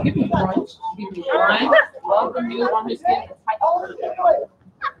not give me brunch. Give me brunch. Love the new underskin.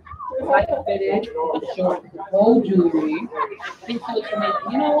 Tight fitted, short, gold jewelry. Think you look amazing.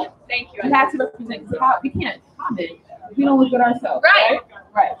 You know, Thank you. we have to represent. We can't comment if we don't look good ourselves. Right.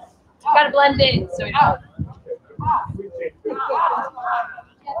 Right. Gotta blend in, so we know.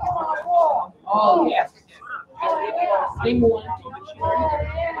 Oh yes. Same one.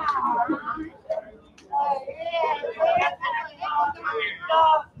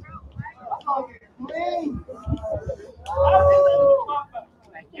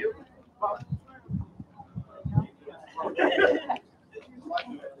 Thank you.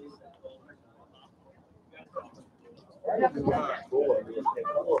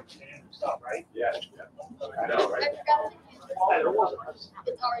 Right? Yeah. I know, right?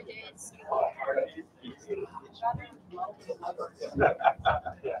 It's our days.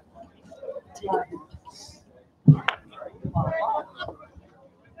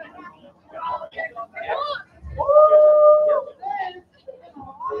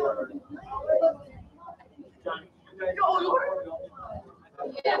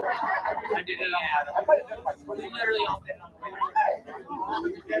 I did it on literally all day.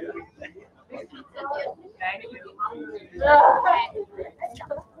 Thank you.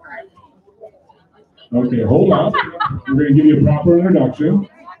 Okay, hold on. We're going to give you a proper introduction.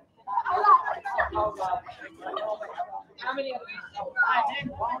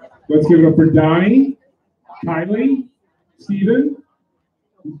 Let's give it up for Donnie, Kylie, Steven,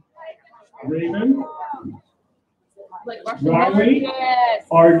 Raven, Riley,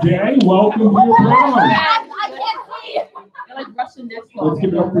 RJ. Welcome to your prom. Let's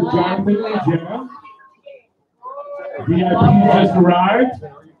give it up for Jonathan and Jenna. VIP just arrived.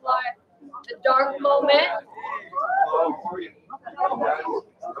 The dark moment.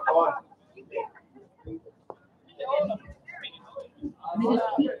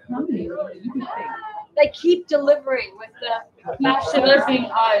 They keep delivering with the Keep serving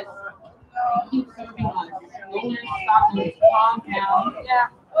us. Keep serving us. Calm down. Yeah.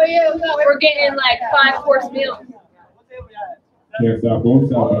 Oh yeah, we're getting like 5-course meals. Can't stop, won't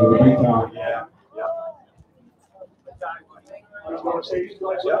stop. Have a big time. Yeah.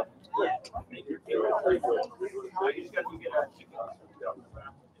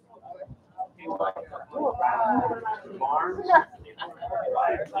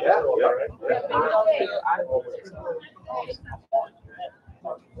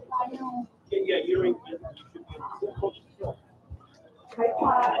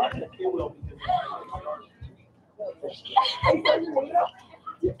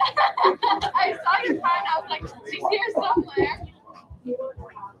 I saw your friend. I was like, she's here somewhere.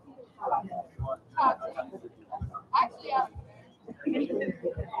 Actually, yeah.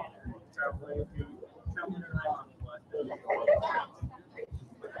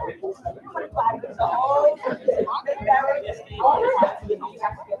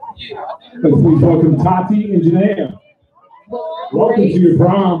 Let's please welcome Tati and Janaea. Welcome to your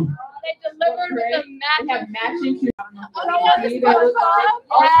prom. They delivered with the matching shoes.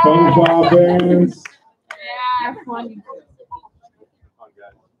 SpongeBob fans. Yeah. Funny.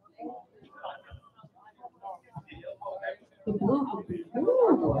 The blue.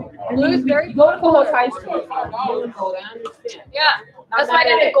 Blue's very Go to Cohoes High School. Blue and gold, I understand. Yeah. That's why I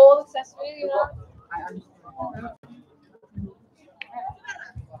got the gold accessory, you know. I understand.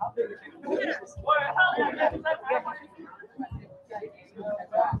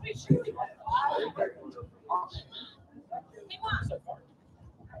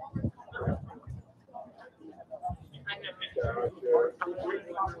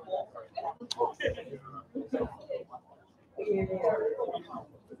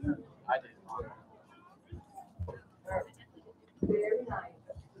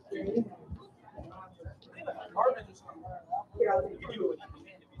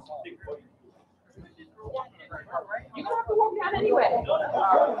 You're gonna have to walk down anyway.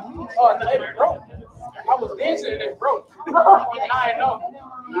 Oh, no, it broke. I was dancing and it broke. I know.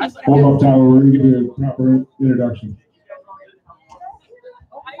 Hold up, Tyler. We're going to give you a proper introduction.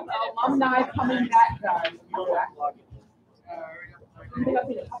 Alumni coming back, guys. I think I've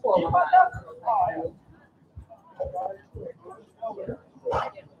seen a couple of alumni.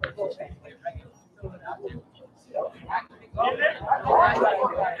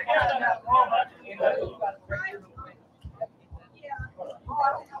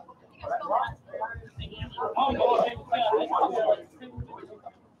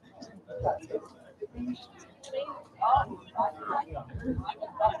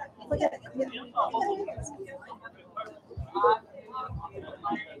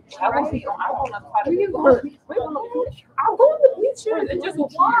 I'll go in the bleachers and just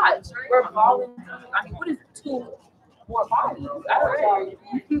watch. We're volunteering. I mean, what is 2 more bodies? I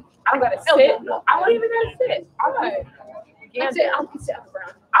don't gotta sit. I don't even gotta sit.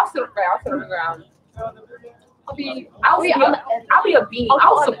 I'll sit on the ground. I'll sit on the ground. I'll be a beam.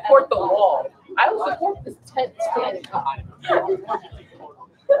 I'll support the wall. I will support this tent stand.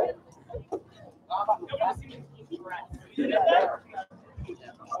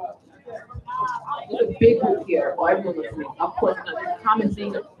 There's a big group here. Well, everyone looks great. Of course, the common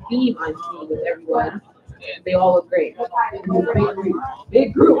theme I'm seeing with everyone. They all look great.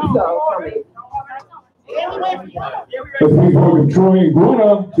 Big group, so coming. Let's please welcome Troy and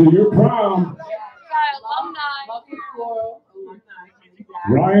Gwenna to your prom.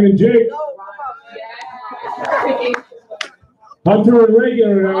 Ryan and Jake. Hunter and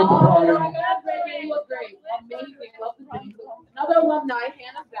Reagan are at the party. Oh my God, Reagan was great. Amazing. Love the thing. Another alumni,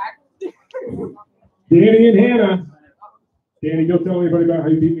 Hannah's back. Danny and Hannah. Danny, don't tell anybody about how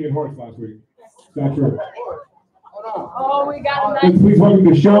you beat me in horse last week. It's not true. Oh, we got a nice. Let's please welcome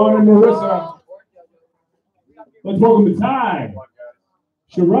to Sean and Marissa. Let's welcome to Ty,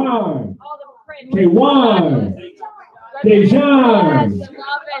 Sharon, K1, Dejan,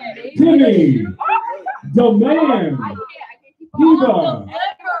 Timmy, Domain, Diva,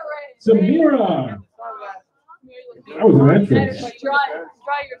 Samira, That was an entrance.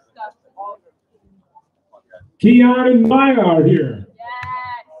 Try your stuff. Keon and Maya are here. Yes.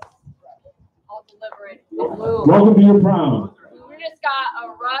 I'll deliver it. Welcome to your prom. We just got a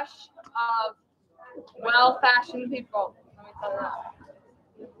rush of well-fashioned people. Let me tell you that.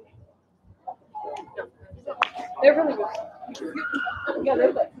 They're really good. Yeah,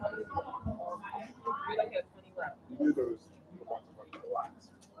 they're good.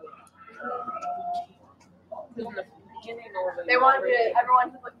 They wanted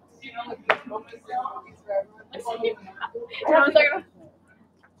everyone to look, like this moment for everyone. Everyone's like,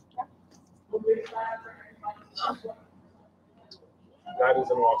 That is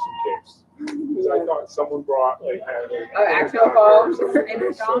an awesome case. Because I thought someone brought actual phones in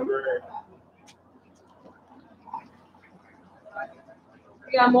the phone.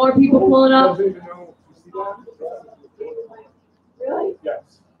 We got more people pulling up. really?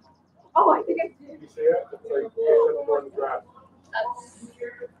 Yes. Oh, I think I did. You see it? It's like before the draft.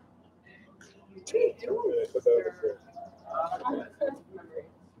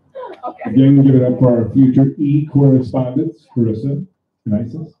 Okay. Again, give it up for our future e-correspondents, Carissa and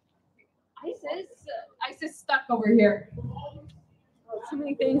Isis. Isis stuck over here. Too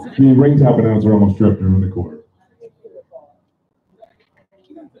many things. The ring top announcer almost tripped her in the court.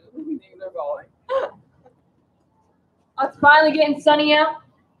 Oh, it's finally getting sunny out.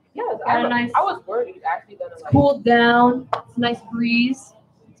 Yeah, Got a nice. I was worried it's actually gonna like. Cooled down. It's a nice breeze.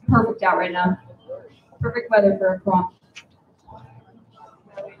 It's perfect out right now. Perfect weather for a prom.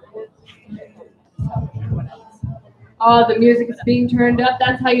 Oh, the music is being turned up.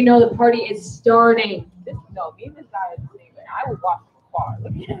 That's how you know the party is starting. No, me and this guy is the same. I would watch from afar.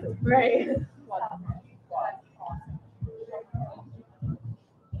 Look at him. Right.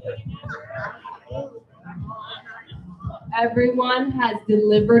 Everyone has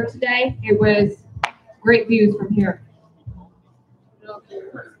delivered today. It was great views from here.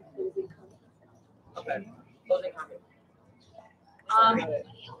 Okay. I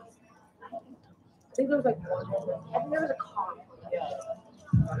think there was like one. I think there was a car.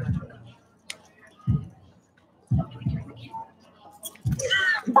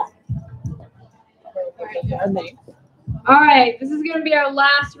 All right, this is going to be our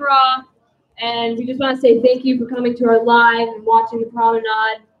last Raw, and we just want to say thank you for coming to our live and watching the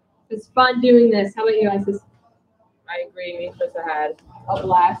promenade. It was fun doing this. How about you, Isis? I agree. Me and Krista had a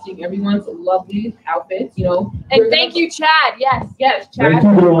blast seeing everyone's lovely outfits, you know. And thank you, Chad. Yes. Yes, Chad, Thank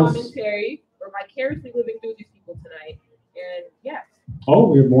you, for girls. commentary. We're vicariously living through these people tonight. And yes. Oh,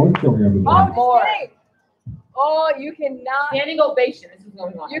 we have more coming up. Oh, just kidding. Oh, you cannot. Standing ovation. This is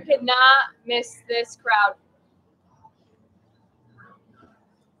going on. You cannot miss this crowd.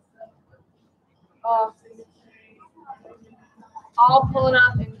 Oh, all pulling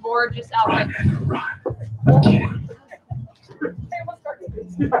up in gorgeous outfits.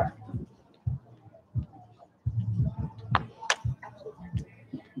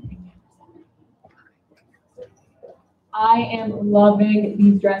 I am loving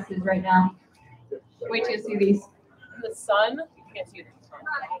these dresses right now. Wait till you see these. In the sun, you can't see the sun.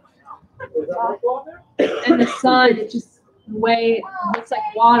 In the sun, it's just the way it looks like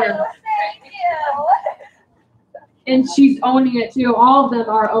water. And she's owning it too. All of them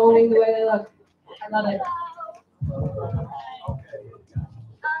are owning the way they look. I love it.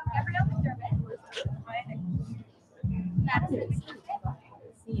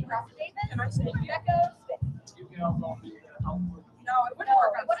 No, it wouldn't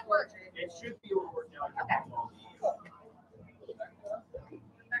work. It wouldn't work. It should be working out. Okay.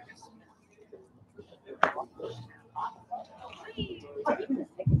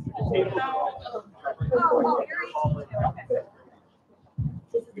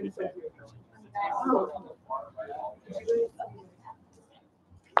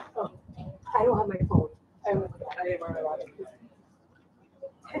 I don't have my phone.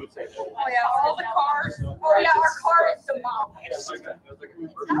 Oh yeah, all the cars. Oh yeah, our car is demolished.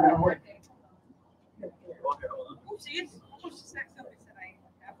 Oopsies. Just next to me tonight.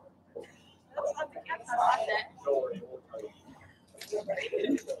 That's not the case.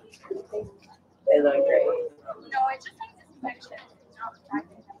 They look great. No, it just takes inspection.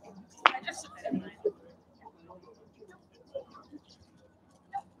 I just submitted mine.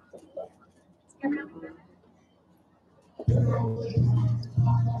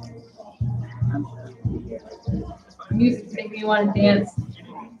 Music's making me want to dance.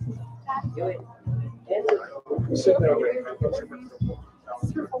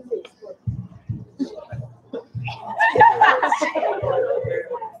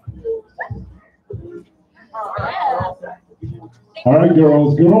 All right,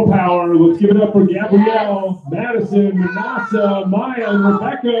 girls, girl power. Let's give it up for Gabrielle, Madison, Manasa, Maya, and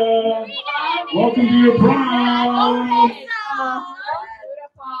Rebecca. Welcome to your prom.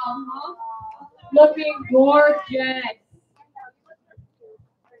 Looking gorgeous.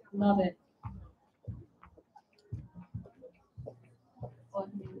 Love it.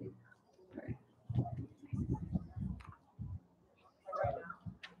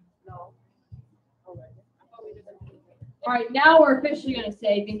 All right, now we're officially going to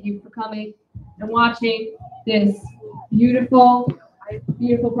say thank you for coming and watching this beautiful,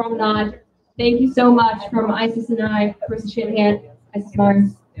 beautiful promenade. Thank you so much from Isis and I, Carissa Shanahan, Isis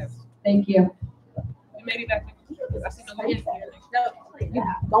Mars. Thank you. Maybe back to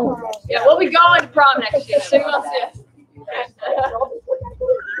Yeah, we'll be going to prom next year. So you want to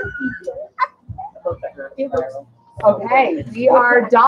see us. Okay, we are done.